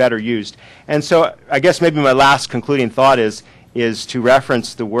be better used. And so I guess maybe my last concluding thought is to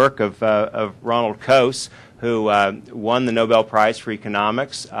reference the work of Ronald Coase, who won the Nobel Prize for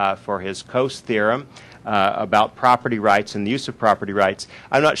Economics for his Coase theorem about property rights and the use of property rights.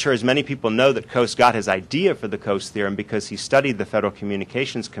 I'm not sure as many people know that Coase got his idea for the Coase theorem because he studied the Federal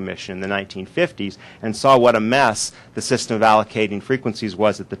Communications Commission in the 1950s and saw what a mess the system of allocating frequencies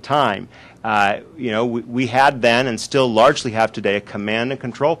was at the time. We had then and still largely have today a command and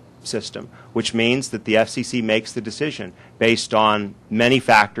control system, which means that the FCC makes the decision based on many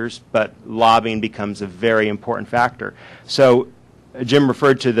factors, but lobbying becomes a very important factor. So Jim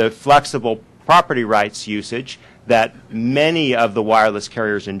referred to the flexible property rights usage that many of the wireless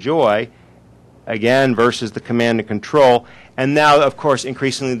carriers enjoy, again, versus the command and control. And now, of course,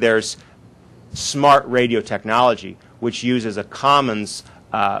 increasingly there's smart radio technology, which uses a commons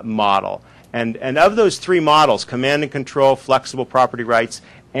model. And of those three models, command and control, flexible property rights,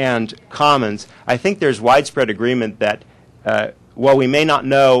 and commons, I think there's widespread agreement that while we may not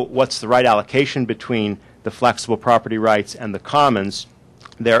know what's the right allocation between the flexible property rights and the commons,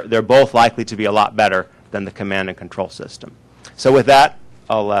 they're both likely to be a lot better than the command and control system. So with that,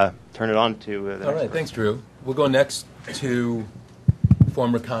 I'll turn it on to the All right, thanks, Drew. We'll go next to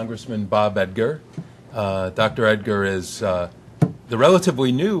former Congressman Bob Edgar. Dr. Edgar is the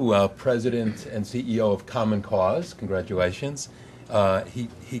relatively new president and CEO of Common Cause. Congratulations.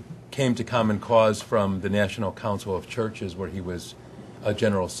 He came to Common Cause from the National Council of Churches, where he was a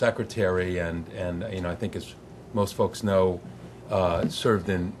general secretary, and I think, as most folks know, served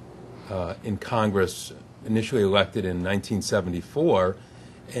in Congress, initially elected in 1974,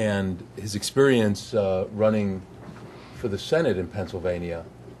 and his experience running for the Senate in Pennsylvania,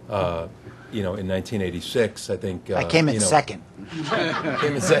 in 1986, I think. I came in second.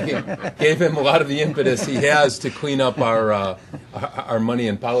 Came in second. Gave him a lot of the impetus he has to clean up our money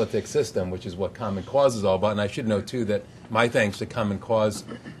and politics system, which is what Common Cause is all about. And I should note too that my thanks to Common Cause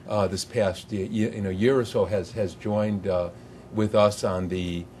this past year or so has joined with us on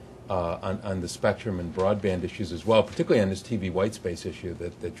the spectrum and broadband issues as well, particularly on this TV white space issue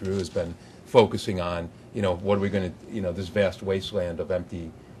that Drew has been focusing on. What are we going to, this vast wasteland of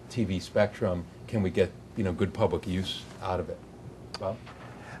empty TV spectrum, can we get, good public use out of it? Well,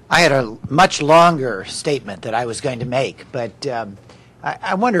 I had a much longer statement that I was going to make, but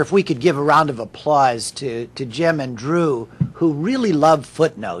I wonder if we could give a round of applause to Jim and Drew, who really love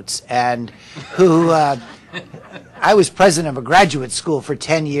footnotes, and who I was president of a graduate school for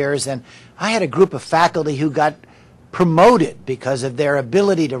 10 years, and I had a group of faculty who got promoted because of their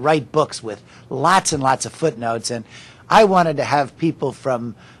ability to write books with lots and lots of footnotes. And I wanted to have people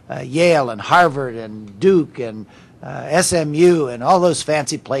from Yale and Harvard and Duke and SMU and all those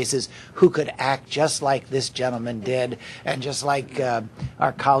fancy places who could act just like this gentleman did, and just like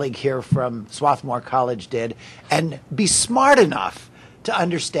our colleague here from Swarthmore College did, and be smart enough to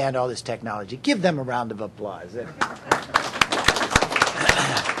understand all this technology. Give them a round of applause.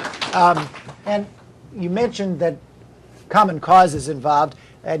 And you mentioned that Common Cause is involved,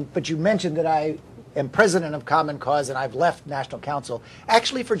 but you mentioned that I am president of Common Cause and I've left National Council.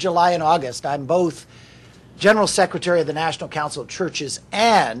 Actually, for July and August, I'm both General Secretary of the National Council of Churches,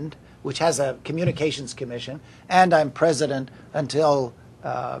 which has a communications commission, and I'm president until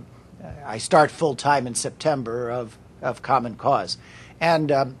I start full-time in September of Common Cause.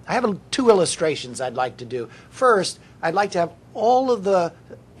 And I have two illustrations I'd like to do. First, I'd like to have all of the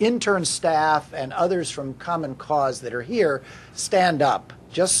intern staff and others from Common Cause that are here stand up,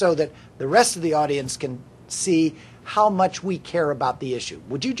 just so that the rest of the audience can see how much we care about the issue.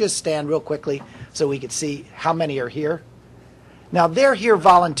 Would you just stand real quickly so we could see how many are here? Now, they're here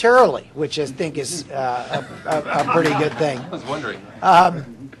voluntarily, which I think is a pretty good thing. I was wondering.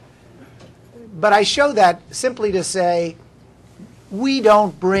 But I show that simply to say we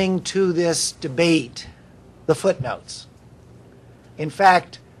don't bring to this debate the footnotes. In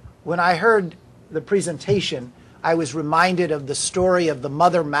fact, when I heard the presentation, I was reminded of the story of the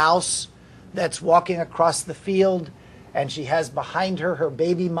mother mouse that's walking across the field, and she has behind her her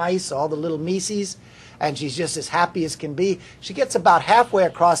baby mice, all the little mices, and she's just as happy as can be. She gets about halfway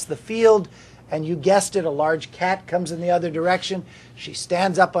across the field, and you guessed it, a large cat comes in the other direction. She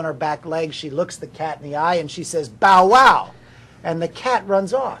stands up on her back legs, she looks the cat in the eye, and she says, "Bow wow!" And the cat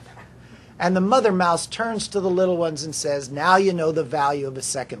runs off. And the mother mouse turns to the little ones and says, "Now you know the value of a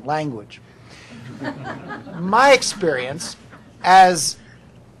second language." My experience as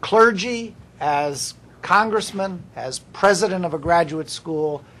clergy, as congressman, as president of a graduate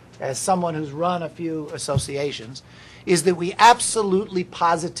school, as someone who's run a few associations, is that we absolutely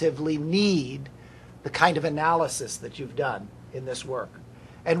positively need the kind of analysis that you've done in this work.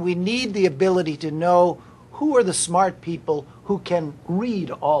 And we need the ability to know who are the smart people who can read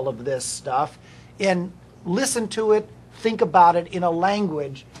all of this stuff and listen to it, think about it in a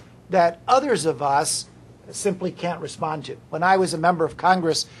language that others of us simply can't respond to. When I was a member of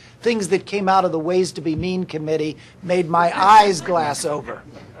Congress, things that came out of the Ways to Be Mean committee made my eyes glass over.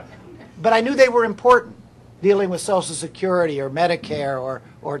 But I knew they were important, dealing with Social Security or Medicare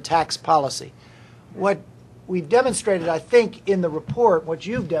or tax policy. What we've demonstrated, I think, in the report, what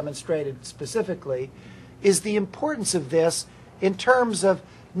you've demonstrated specifically, is the importance of this in terms of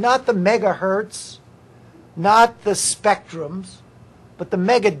not the megahertz, not the spectrums, but the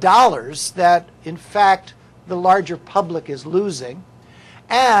mega dollars that, in fact, the larger public is losing,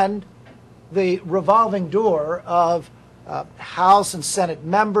 and the revolving door of House and Senate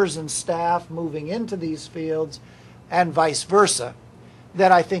members and staff moving into these fields, and vice versa,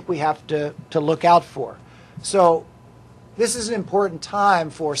 that I think we have to look out for. So this is an important time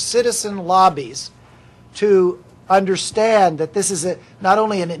for citizen lobbies to understand that this is not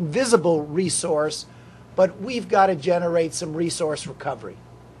only an invisible resource, but we've got to generate some resource recovery.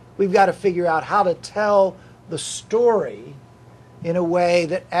 We've got to figure out how to tell the story in a way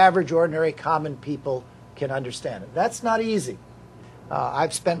that average, ordinary, common people can understand it. That's not easy.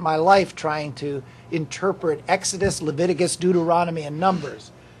 I've spent my life trying to interpret Exodus, Leviticus, Deuteronomy, and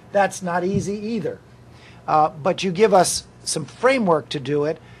Numbers. That's not easy either. But you give us some framework to do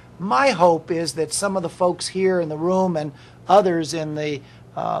it. My hope is that some of the folks here in the room and others in the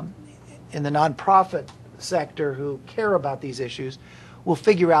nonprofit sector who care about these issues will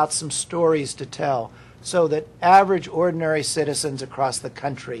figure out some stories to tell so that average, ordinary citizens across the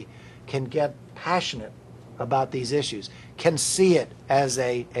country can get passionate about these issues, can see it as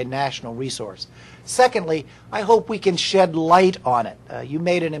a national resource. Secondly, I hope we can shed light on it. You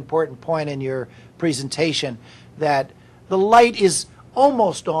made an important point in your presentation that the light is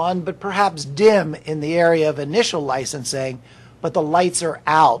almost on, but perhaps dim in the area of initial licensing, but the lights are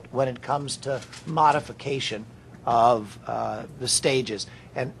out when it comes to modification of the stages.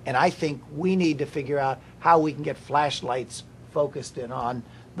 And I think we need to figure out how we can get flashlights focused in on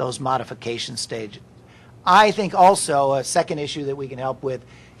those modification stages. I think also a second issue that we can help with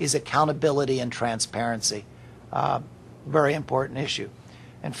is accountability and transparency. Very important issue.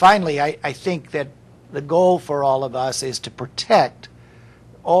 And finally, I think that the goal for all of us is to protect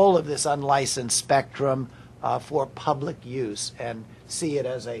all of this unlicensed spectrum for public use and see it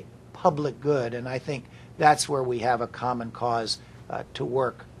as a public good. And I think that's where we have a common cause to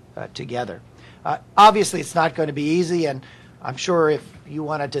work together. Obviously, it's not going to be easy, and I'm sure if you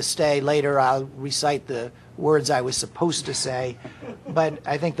wanted to stay later, I'll recite the words I was supposed to say. But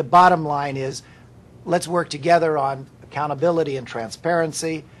I think the bottom line is let's work together on accountability and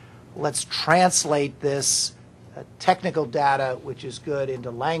transparency. Let's translate this technical data, which is good,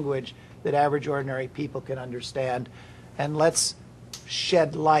 into language that average, ordinary people can understand. And let's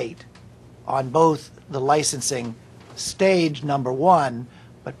shed light on both the licensing stage, number one,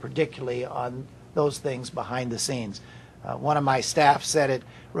 but particularly on those things behind the scenes. One of my staff said it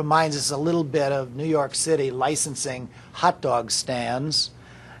reminds us a little bit of New York City licensing hot dog stands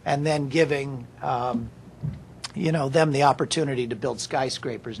and then giving them the opportunity to build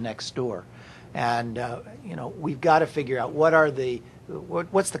skyscrapers next door. And we've got to figure out what are the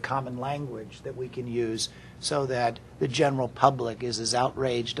what's the common language that we can use so that the general public is as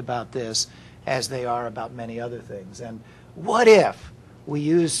outraged about this as they are about many other things? And what if we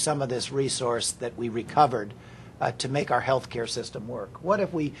use some of this resource that we recovered to make our healthcare system work? What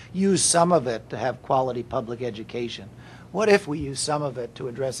if we use some of it to have quality public education? What if we use some of it to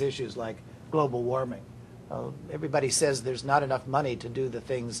address issues like global warming? Everybody says there's not enough money to do the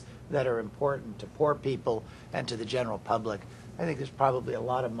things that are important to poor people and to the general public. I think there's probably a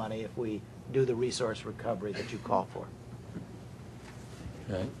lot of money if we do the resource recovery that you call for.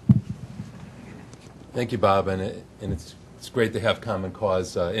 Right. Thank you, Bob, and it's great to have Common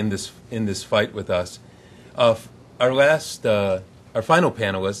Cause in this fight with us. Our final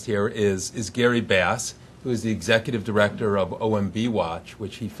panelist here is Gary Bass, who is the executive director of OMB Watch,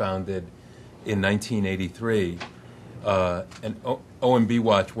 which he founded in 1983. And OMB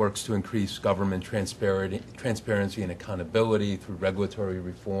Watch works to increase government transparency and accountability through regulatory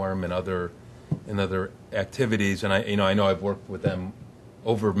reform and other activities. And I know I've worked with them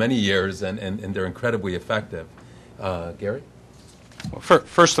over many years, and they're incredibly effective. Gary? Well,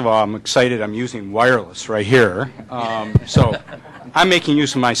 first of all, I'm excited. I'm using wireless right here, so I'm making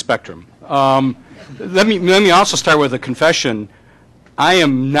use of my spectrum. Let me also start with a confession. I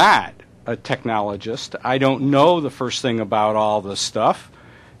am not a technologist. I don't know the first thing about all this stuff.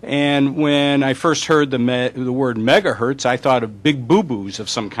 And when I first heard the word megahertz, I thought of big boo-boos of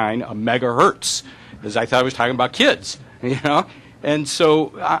some kind, a megahertz, because I thought I was talking about kids, you know. And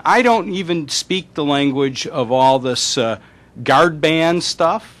so I don't even speak the language of all this guard band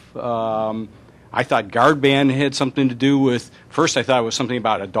stuff. I thought guard band had something to do with, first I thought it was something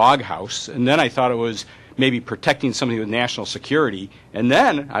about a doghouse, and then I thought it was maybe protecting somebody with national security, and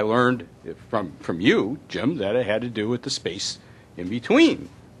then I learned from you, Jim, that it had to do with the space in between.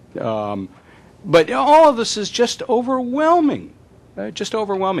 But all of this is just overwhelming, just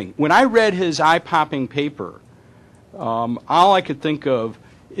overwhelming. When I read his eye-popping paper, all I could think of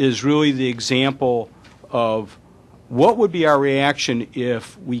is really the example of what would be our reaction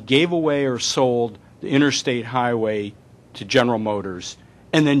if we gave away or sold the interstate highway to General Motors,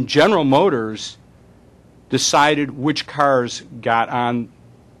 and then General Motors decided which cars got on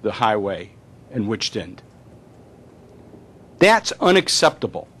the highway and which didn't. That's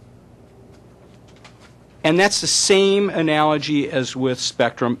unacceptable. And that's the same analogy as with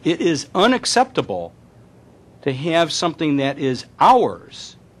spectrum. It is unacceptable to have something that is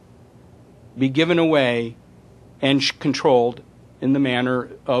ours be given away and controlled in the manner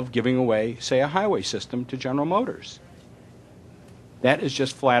of giving away, say, a highway system to General Motors. That is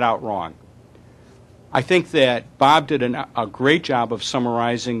just flat out wrong. I think that Bob did a great job of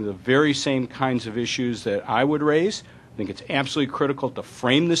summarizing the very same kinds of issues that I would raise. I think it's absolutely critical to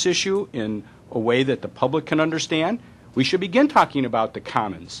frame this issue in a way that the public can understand. We should begin talking about the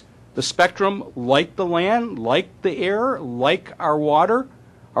commons. The spectrum, like the land, like the air, like our water,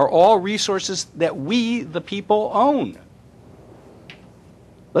 are all resources that we, the people, own.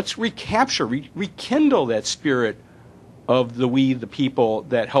 Let's recapture, rekindle that spirit of the we, the people,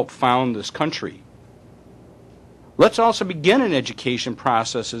 that helped found this country. Let's also begin an education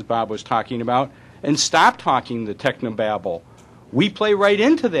process, as Bob was talking about, and stop talking the technobabble. We play right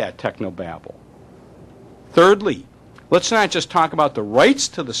into that technobabble. Thirdly, let's not just talk about the rights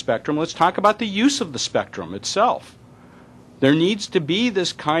to the spectrum, let's talk about the use of the spectrum itself. There needs to be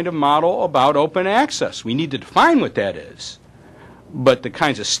this kind of model about open access. We need to define what that is. But the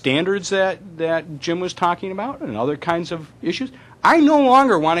kinds of standards that Jim was talking about and other kinds of issues, I no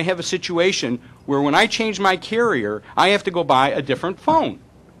longer want to have a situation where when I change my carrier, I have to go buy a different phone.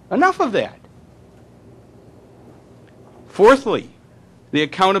 Enough of that. Fourthly, the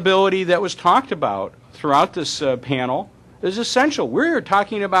accountability that was talked about throughout this panel is essential. We're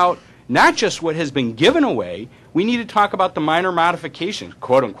talking about not just what has been given away. We need to talk about the minor modifications,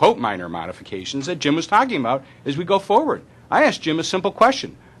 quote-unquote minor modifications, that Jim was talking about as we go forward. I asked Jim a simple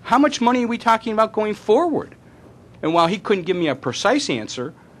question. How much money are we talking about going forward? And while he couldn't give me a precise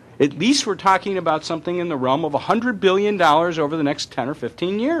answer, at least we're talking about something in the realm of $100 billion over the next 10 or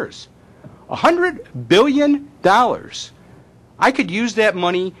 15 years. $100 billion. I could use that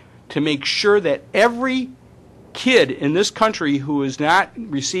money to make sure that every kid in this country who is not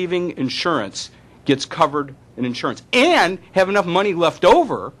receiving insurance gets covered in insurance, and have enough money left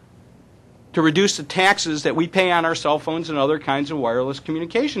over to reduce the taxes that we pay on our cell phones and other kinds of wireless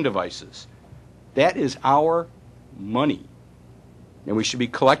communication devices. That is our money, and we should be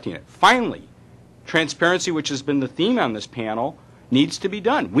collecting it. Finally, transparency, which has been the theme on this panel, needs to be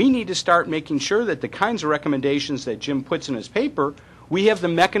done. We need to start making sure that the kinds of recommendations that Jim puts in his paper, we have the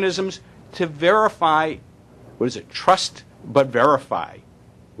mechanisms to verify what is it, trust but verify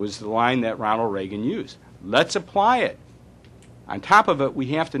was the line that Ronald Reagan used. Let's apply it. On top of it, we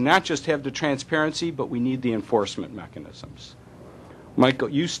have to not just have the transparency, but we need the enforcement mechanisms. Michael,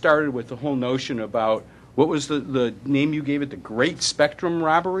 you started with the whole notion about, what was the name you gave it, the Great Spectrum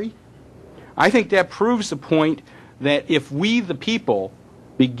Robbery? I think that proves the point that if we, the people,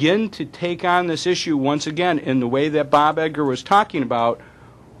 begin to take on this issue once again in the way that Bob Edgar was talking about,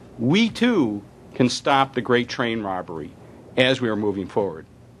 we too can stop the Great Train Robbery as we are moving forward.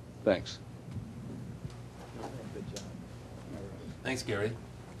 Thanks. Thanks, Gary.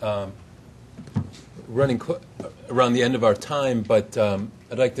 Running around the end of our time, but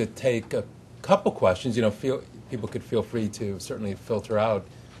I'd like to take a couple questions. People could feel free to certainly filter out,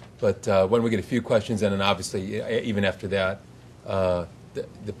 but when we get a few questions, and then obviously even after that,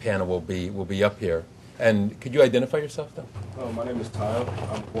 the panel will be up here. And could you identify yourself, though? My name is Tyler.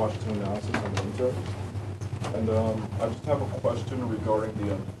 I'm Washington Analysis. I'm an intern. And I just have a question regarding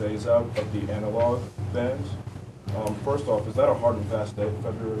the phase-out of the analog bands. First off, is that a hard and fast date,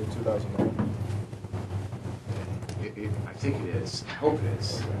 February 2009? I think it is. I hope it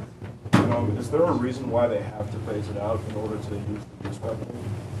is. Okay. Is there a reason why they have to phase it out in order to use the spectrum?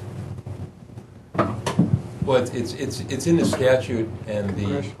 Well, it's in the statute, and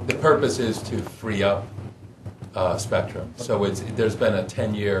the purpose is to free up spectrum. So there's been a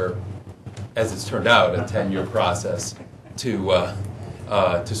 10-year, as it's turned out, a 10-year process to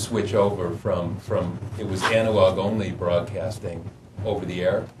switch over from it was analog only broadcasting over the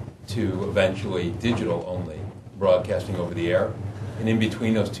air to eventually digital only broadcasting over the air. And in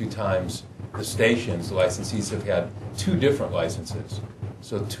between those two times, the stations, the licensees have had two different licenses.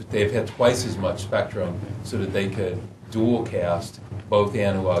 So they've had twice as much spectrum so that they could dual cast both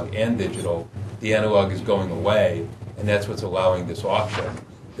analog and digital. The analog is going away, and that's what's allowing this auction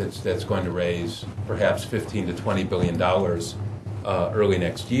that's going to raise perhaps $15 to $20 billion early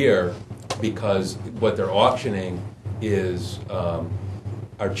next year, because what they're auctioning is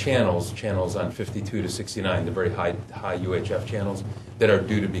our channels on 52 to 69, the very high UHF channels that are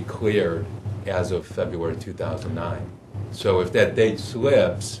due to be cleared as of February 2009. So if that date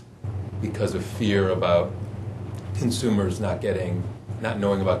slips because of fear about consumers not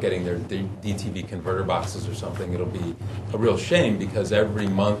knowing about getting their DTV converter boxes or something, it'll be a real shame, because every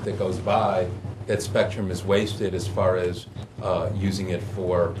month that goes by, that spectrum is wasted as far as using it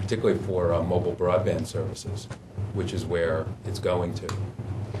particularly for mobile broadband services, which is where it's going to.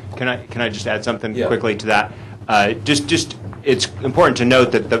 Can I just add something Yeah. quickly to that? Just it's important to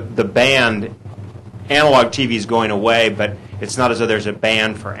note that the band analog TV is going away, but it's not as though there's a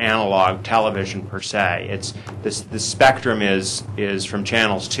ban for analog television per se. It's the spectrum is from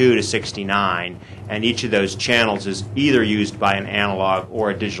channels 2 to 69, and each of those channels is either used by an analog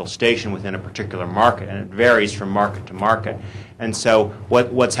or a digital station within a particular market, and it varies from market to market. And so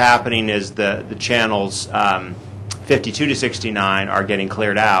what's happening is the channels 52 to 69 are getting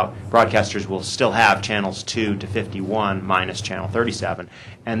cleared out. Broadcasters will still have channels 2 to 51 minus channel 37,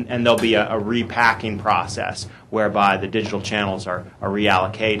 and there'll be a repacking process whereby the digital channels are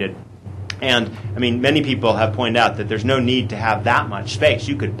reallocated. And, I mean, many people have pointed out that there's no need to have that much space.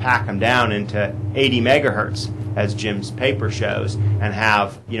 You could pack them down into 80 megahertz, as Jim's paper shows, and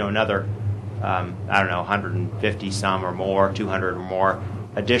have, another, 150 some or more, 200 or more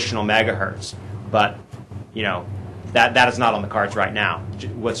additional megahertz. But, that is not on the cards right now.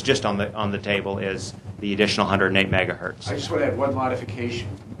 What's just on the table is the additional 108 megahertz. I just want to add one modification.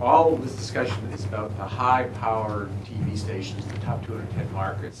 All of this discussion is about the high-powered TV stations, the top 210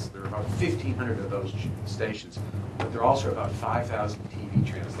 markets. There are about 1,500 of those stations, but there are also about 5,000 TV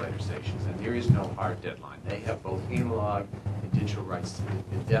translator stations, and there is no hard deadline. They have both analog and digital rights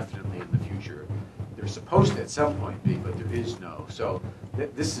indefinitely in the future. They're supposed to at some point be, but there is no. So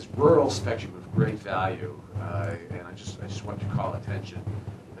this is rural spectrum of great value, and I just want to call attention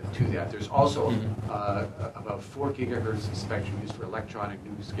to that. There's also about 4 gigahertz of spectrum used for electronic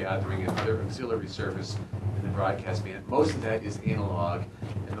news gathering and other auxiliary service in the broadcast band. Most of that is analog,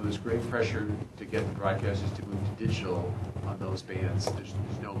 and there's great pressure to get the broadcasters to move to digital on those bands. There's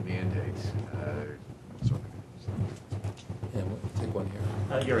no mandate. Yeah, we'll take one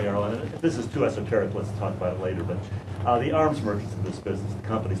here. Gary Arlen, if this is too esoteric, let's talk about it later, but the arms merchants in this business, the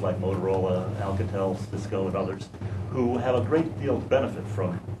companies like Motorola, Alcatel, Cisco, and others, who have a great deal of benefit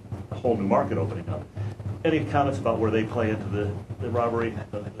from a whole new market opening up. Any comments about where they play into the robbery,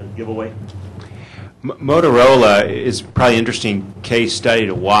 the giveaway? Motorola is probably an interesting case study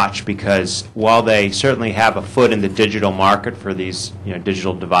to watch, because while they certainly have a foot in the digital market for these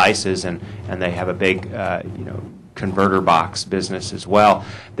digital devices, and they have a big converter box business as well.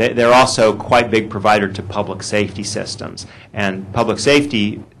 They're also quite big provider to public safety systems. And public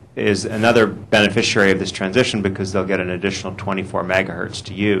safety is another beneficiary of this transition because they'll get an additional 24 megahertz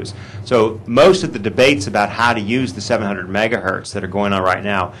to use. So most of the debates about how to use the 700 megahertz that are going on right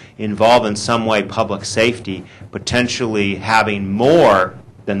now involve in some way public safety potentially having more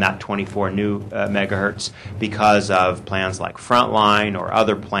than that 24 new megahertz because of plans like Frontline or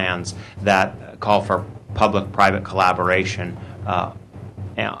other plans that call for public-private collaboration,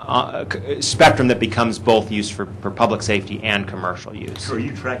 spectrum that becomes both used for public safety and commercial use. So are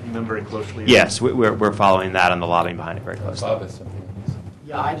you tracking them very closely? Yes, we're following that and the lobbying behind it very closely. Bob has something.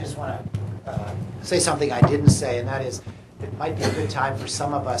 Yeah, I just want to say something I didn't say, and that is it might be a good time for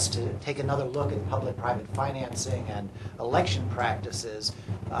some of us to take another look at public-private financing and election practices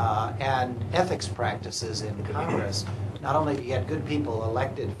and ethics practices in Congress. Not only to get good people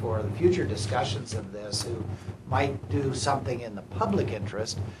elected for the future discussions of this who might do something in the public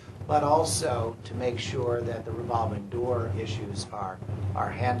interest, but also to make sure that the revolving door issues are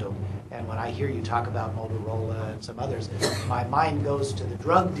handled. And when I hear you talk about Motorola and some others, my mind goes to the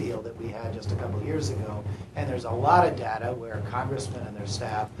drug deal that we had just a couple of years ago. And there's a lot of data where congressmen and their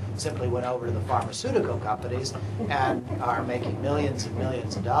staff simply went over to the pharmaceutical companies and are making millions and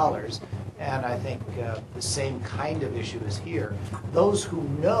millions of dollars. And I think the same kind of issue is here. Those who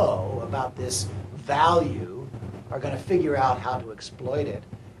know about this value are going to figure out how to exploit it.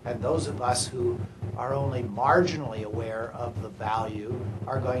 And those of us who are only marginally aware of the value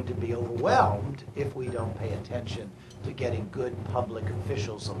are going to be overwhelmed if we don't pay attention to getting good public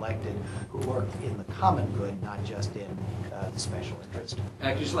officials elected who work in the common good, not just in the special interest.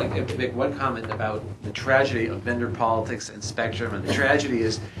 I'd just like to make one comment about the tragedy of vendor politics and spectrum. And the tragedy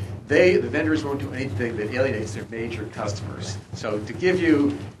is the vendors won't do anything that alienates their major customers. So to give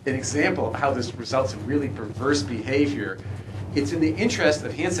you an example of how this results in really perverse behavior, it's in the interest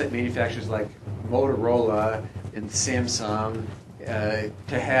of handset manufacturers like Motorola and Samsung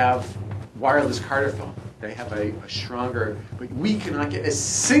to have wireless card phone. They have a stronger, but we cannot get a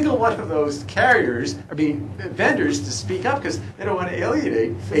single one of those vendors to speak up because they don't want to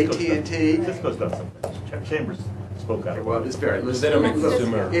alienate AT&T. Cisco's done something. Chambers spoke out. Well, it's very. They don't make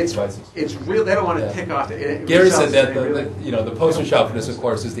consumer devices. It's real. They don't want to tick off. Gary said that the poster child for this, of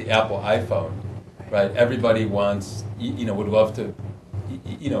course, is the Apple iPhone, right? Everybody wants, would love to,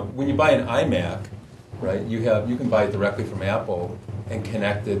 when you buy an iMac, right? You can buy it directly from Apple and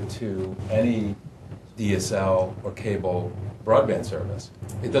connect it to any DSL or cable broadband service.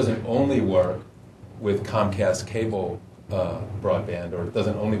 It doesn't only work with Comcast cable broadband, or it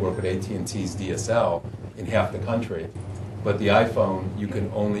doesn't only work with AT&T's DSL in half the country, but the iPhone you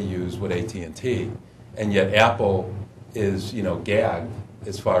can only use with AT&T, and yet Apple is gagged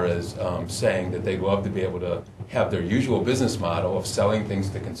as far as saying that they'd love to be able to have their usual business model of selling things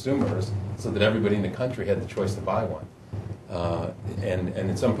to consumers so that everybody in the country had the choice to buy one. And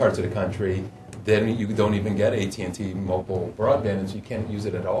in some parts of the country, then you don't even get AT&T mobile broadband, and so you can't use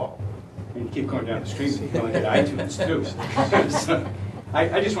it at all. And you keep going down the street, and you can only get iTunes too. So,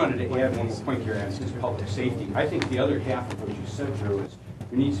 I just wanted to add one more point here as to public safety. I think the other half of what you said, Drew, is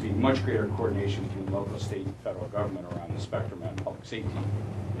there needs to be much greater coordination between local, state, and federal government around the spectrum and public safety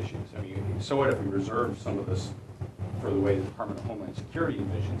issues. I mean, so what if we reserve some of this for the way the Department of Homeland Security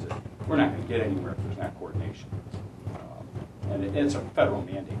envisions it? We're not going to get anywhere if there's not coordination. And it's a federal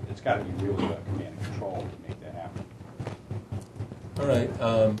mandate. It's got to be really command and control to make that happen. All right.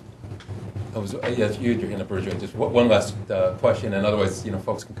 Yes, you had your hand up, Virgil. Just one last question, and otherwise,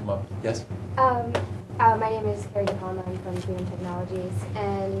 folks can come up. Yes? My name is Carrie DePalma. I'm from Freedom Technologies,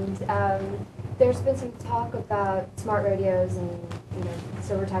 and there's been some talk about smart radios, and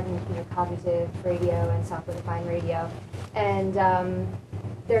so we're talking cognitive radio and software-defined radio, and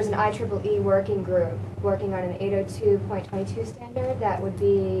there's an IEEE working group working on an 802.22 standard that would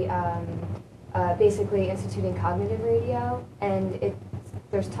be basically instituting cognitive radio, and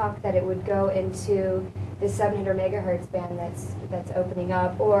there's talk that it would go into the 700 megahertz band that's opening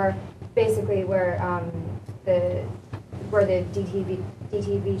up, or basically where the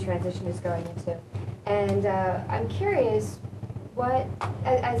DTV transition is going into. And I'm curious, what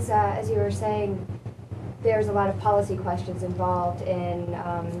as you were saying, there's a lot of policy questions involved in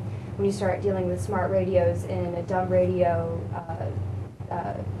when you start dealing with smart radios in a dumb radio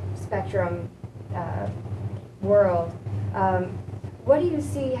spectrum world. What do you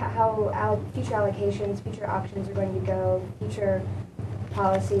see how future allocations, future auctions are going to go, future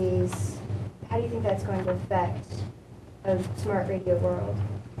policies? How do you think that's going to affect a smart radio world?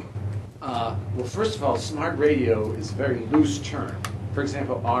 Well, first of all, smart radio is a very loose term. For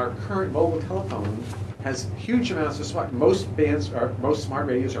example, our current mobile telephone has huge amounts of smart. Most smart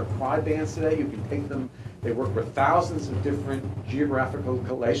radios are quad bands today. You can take them. They work with thousands of different geographical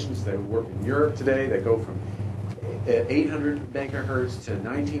locations. They work in Europe today. They go from 800 megahertz to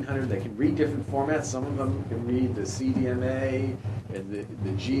 1900. They can read different formats. Some of them can read the CDMA and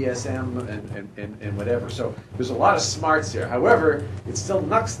the GSM and whatever. So there's a lot of smarts here. However, it's still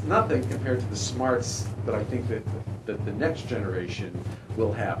nothing compared to the smarts that I think that the next generation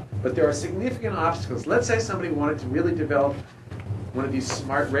will have. But there are significant obstacles. Let's say somebody wanted to really develop one of these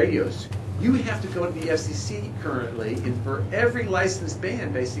smart radios. You have to go to the FCC currently, and for every licensed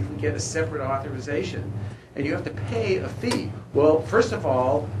band, basically get a separate authorization, and you have to pay a fee. Well, first of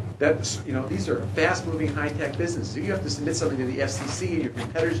all, these are fast-moving, high-tech businesses. You have to submit something to the FCC, and your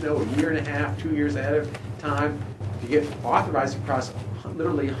competitors know a year and a half, 2 years ahead of time to get authorized across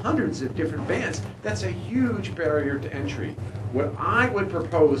literally hundreds of different bands. That's a huge barrier to entry. What I would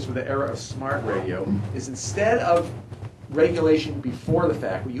propose for the era of smart radio is, instead of regulation before the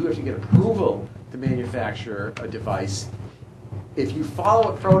fact, where you have to get approval to manufacture a device, if you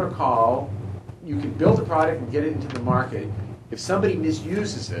follow a protocol, you can build a product and get it into the market. If somebody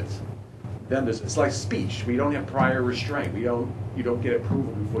misuses it, then it's like speech. We don't have prior restraint. You don't get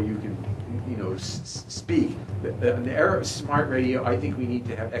approval before you can speak. In the era of smart radio, I think we need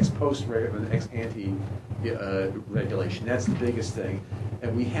to have ex post and ex ante regulation. That's the biggest thing,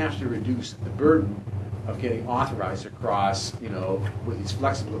 and we have to reduce the burden of getting authorized across, with these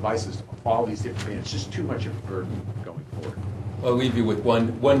flexible devices, all these different bands. It's just too much of a burden going forward. I'll leave you with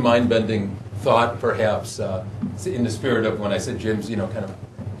one mind-bending thought, perhaps, in the spirit of when I said Jim's,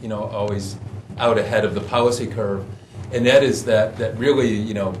 always out ahead of the policy curve, and that is that really,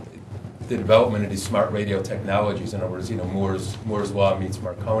 the development of these smart radio technologies, in other words, Moore's law meets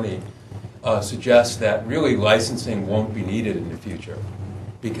Marconi, suggests that really licensing won't be needed in the future,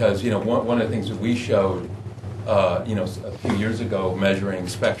 because one of the things that we showed, a few years ago, measuring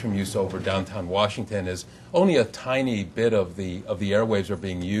spectrum use over downtown Washington, is only a tiny bit of the airwaves are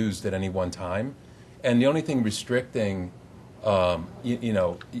being used at any one time, and the only thing restricting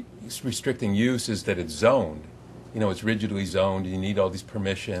use is that it's zoned. It's rigidly zoned. You need all these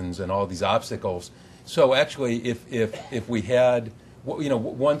permissions and all these obstacles. So actually, if we had,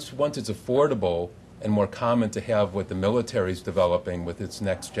 once it's affordable and more common to have what the military is developing with its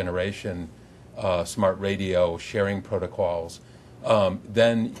next generation smart radio sharing protocols,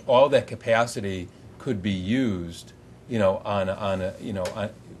 then all that capacity could be used,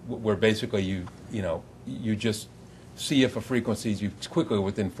 where basically you just see if a frequency, you quickly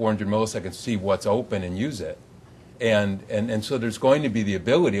within 400 milliseconds see what's open and use it, and so there's going to be the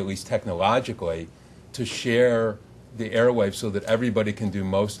ability, at least technologically, to share the airwaves so that everybody can do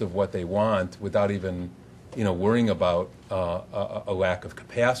most of what they want without even worrying about a lack of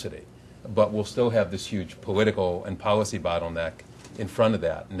capacity. But we'll still have this huge political and policy bottleneck in front of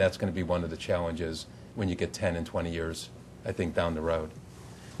that, and that's going to be one of the challenges when you get 10 and 20 years, I think, down the road.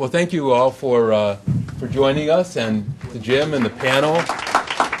 Well, thank you all for joining us, and to Jim and the panel.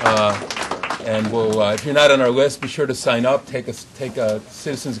 And we'll, if you're not on our list, be sure to sign up. Take a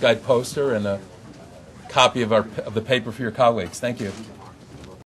Citizens Guide poster and a copy of the paper for your colleagues. Thank you.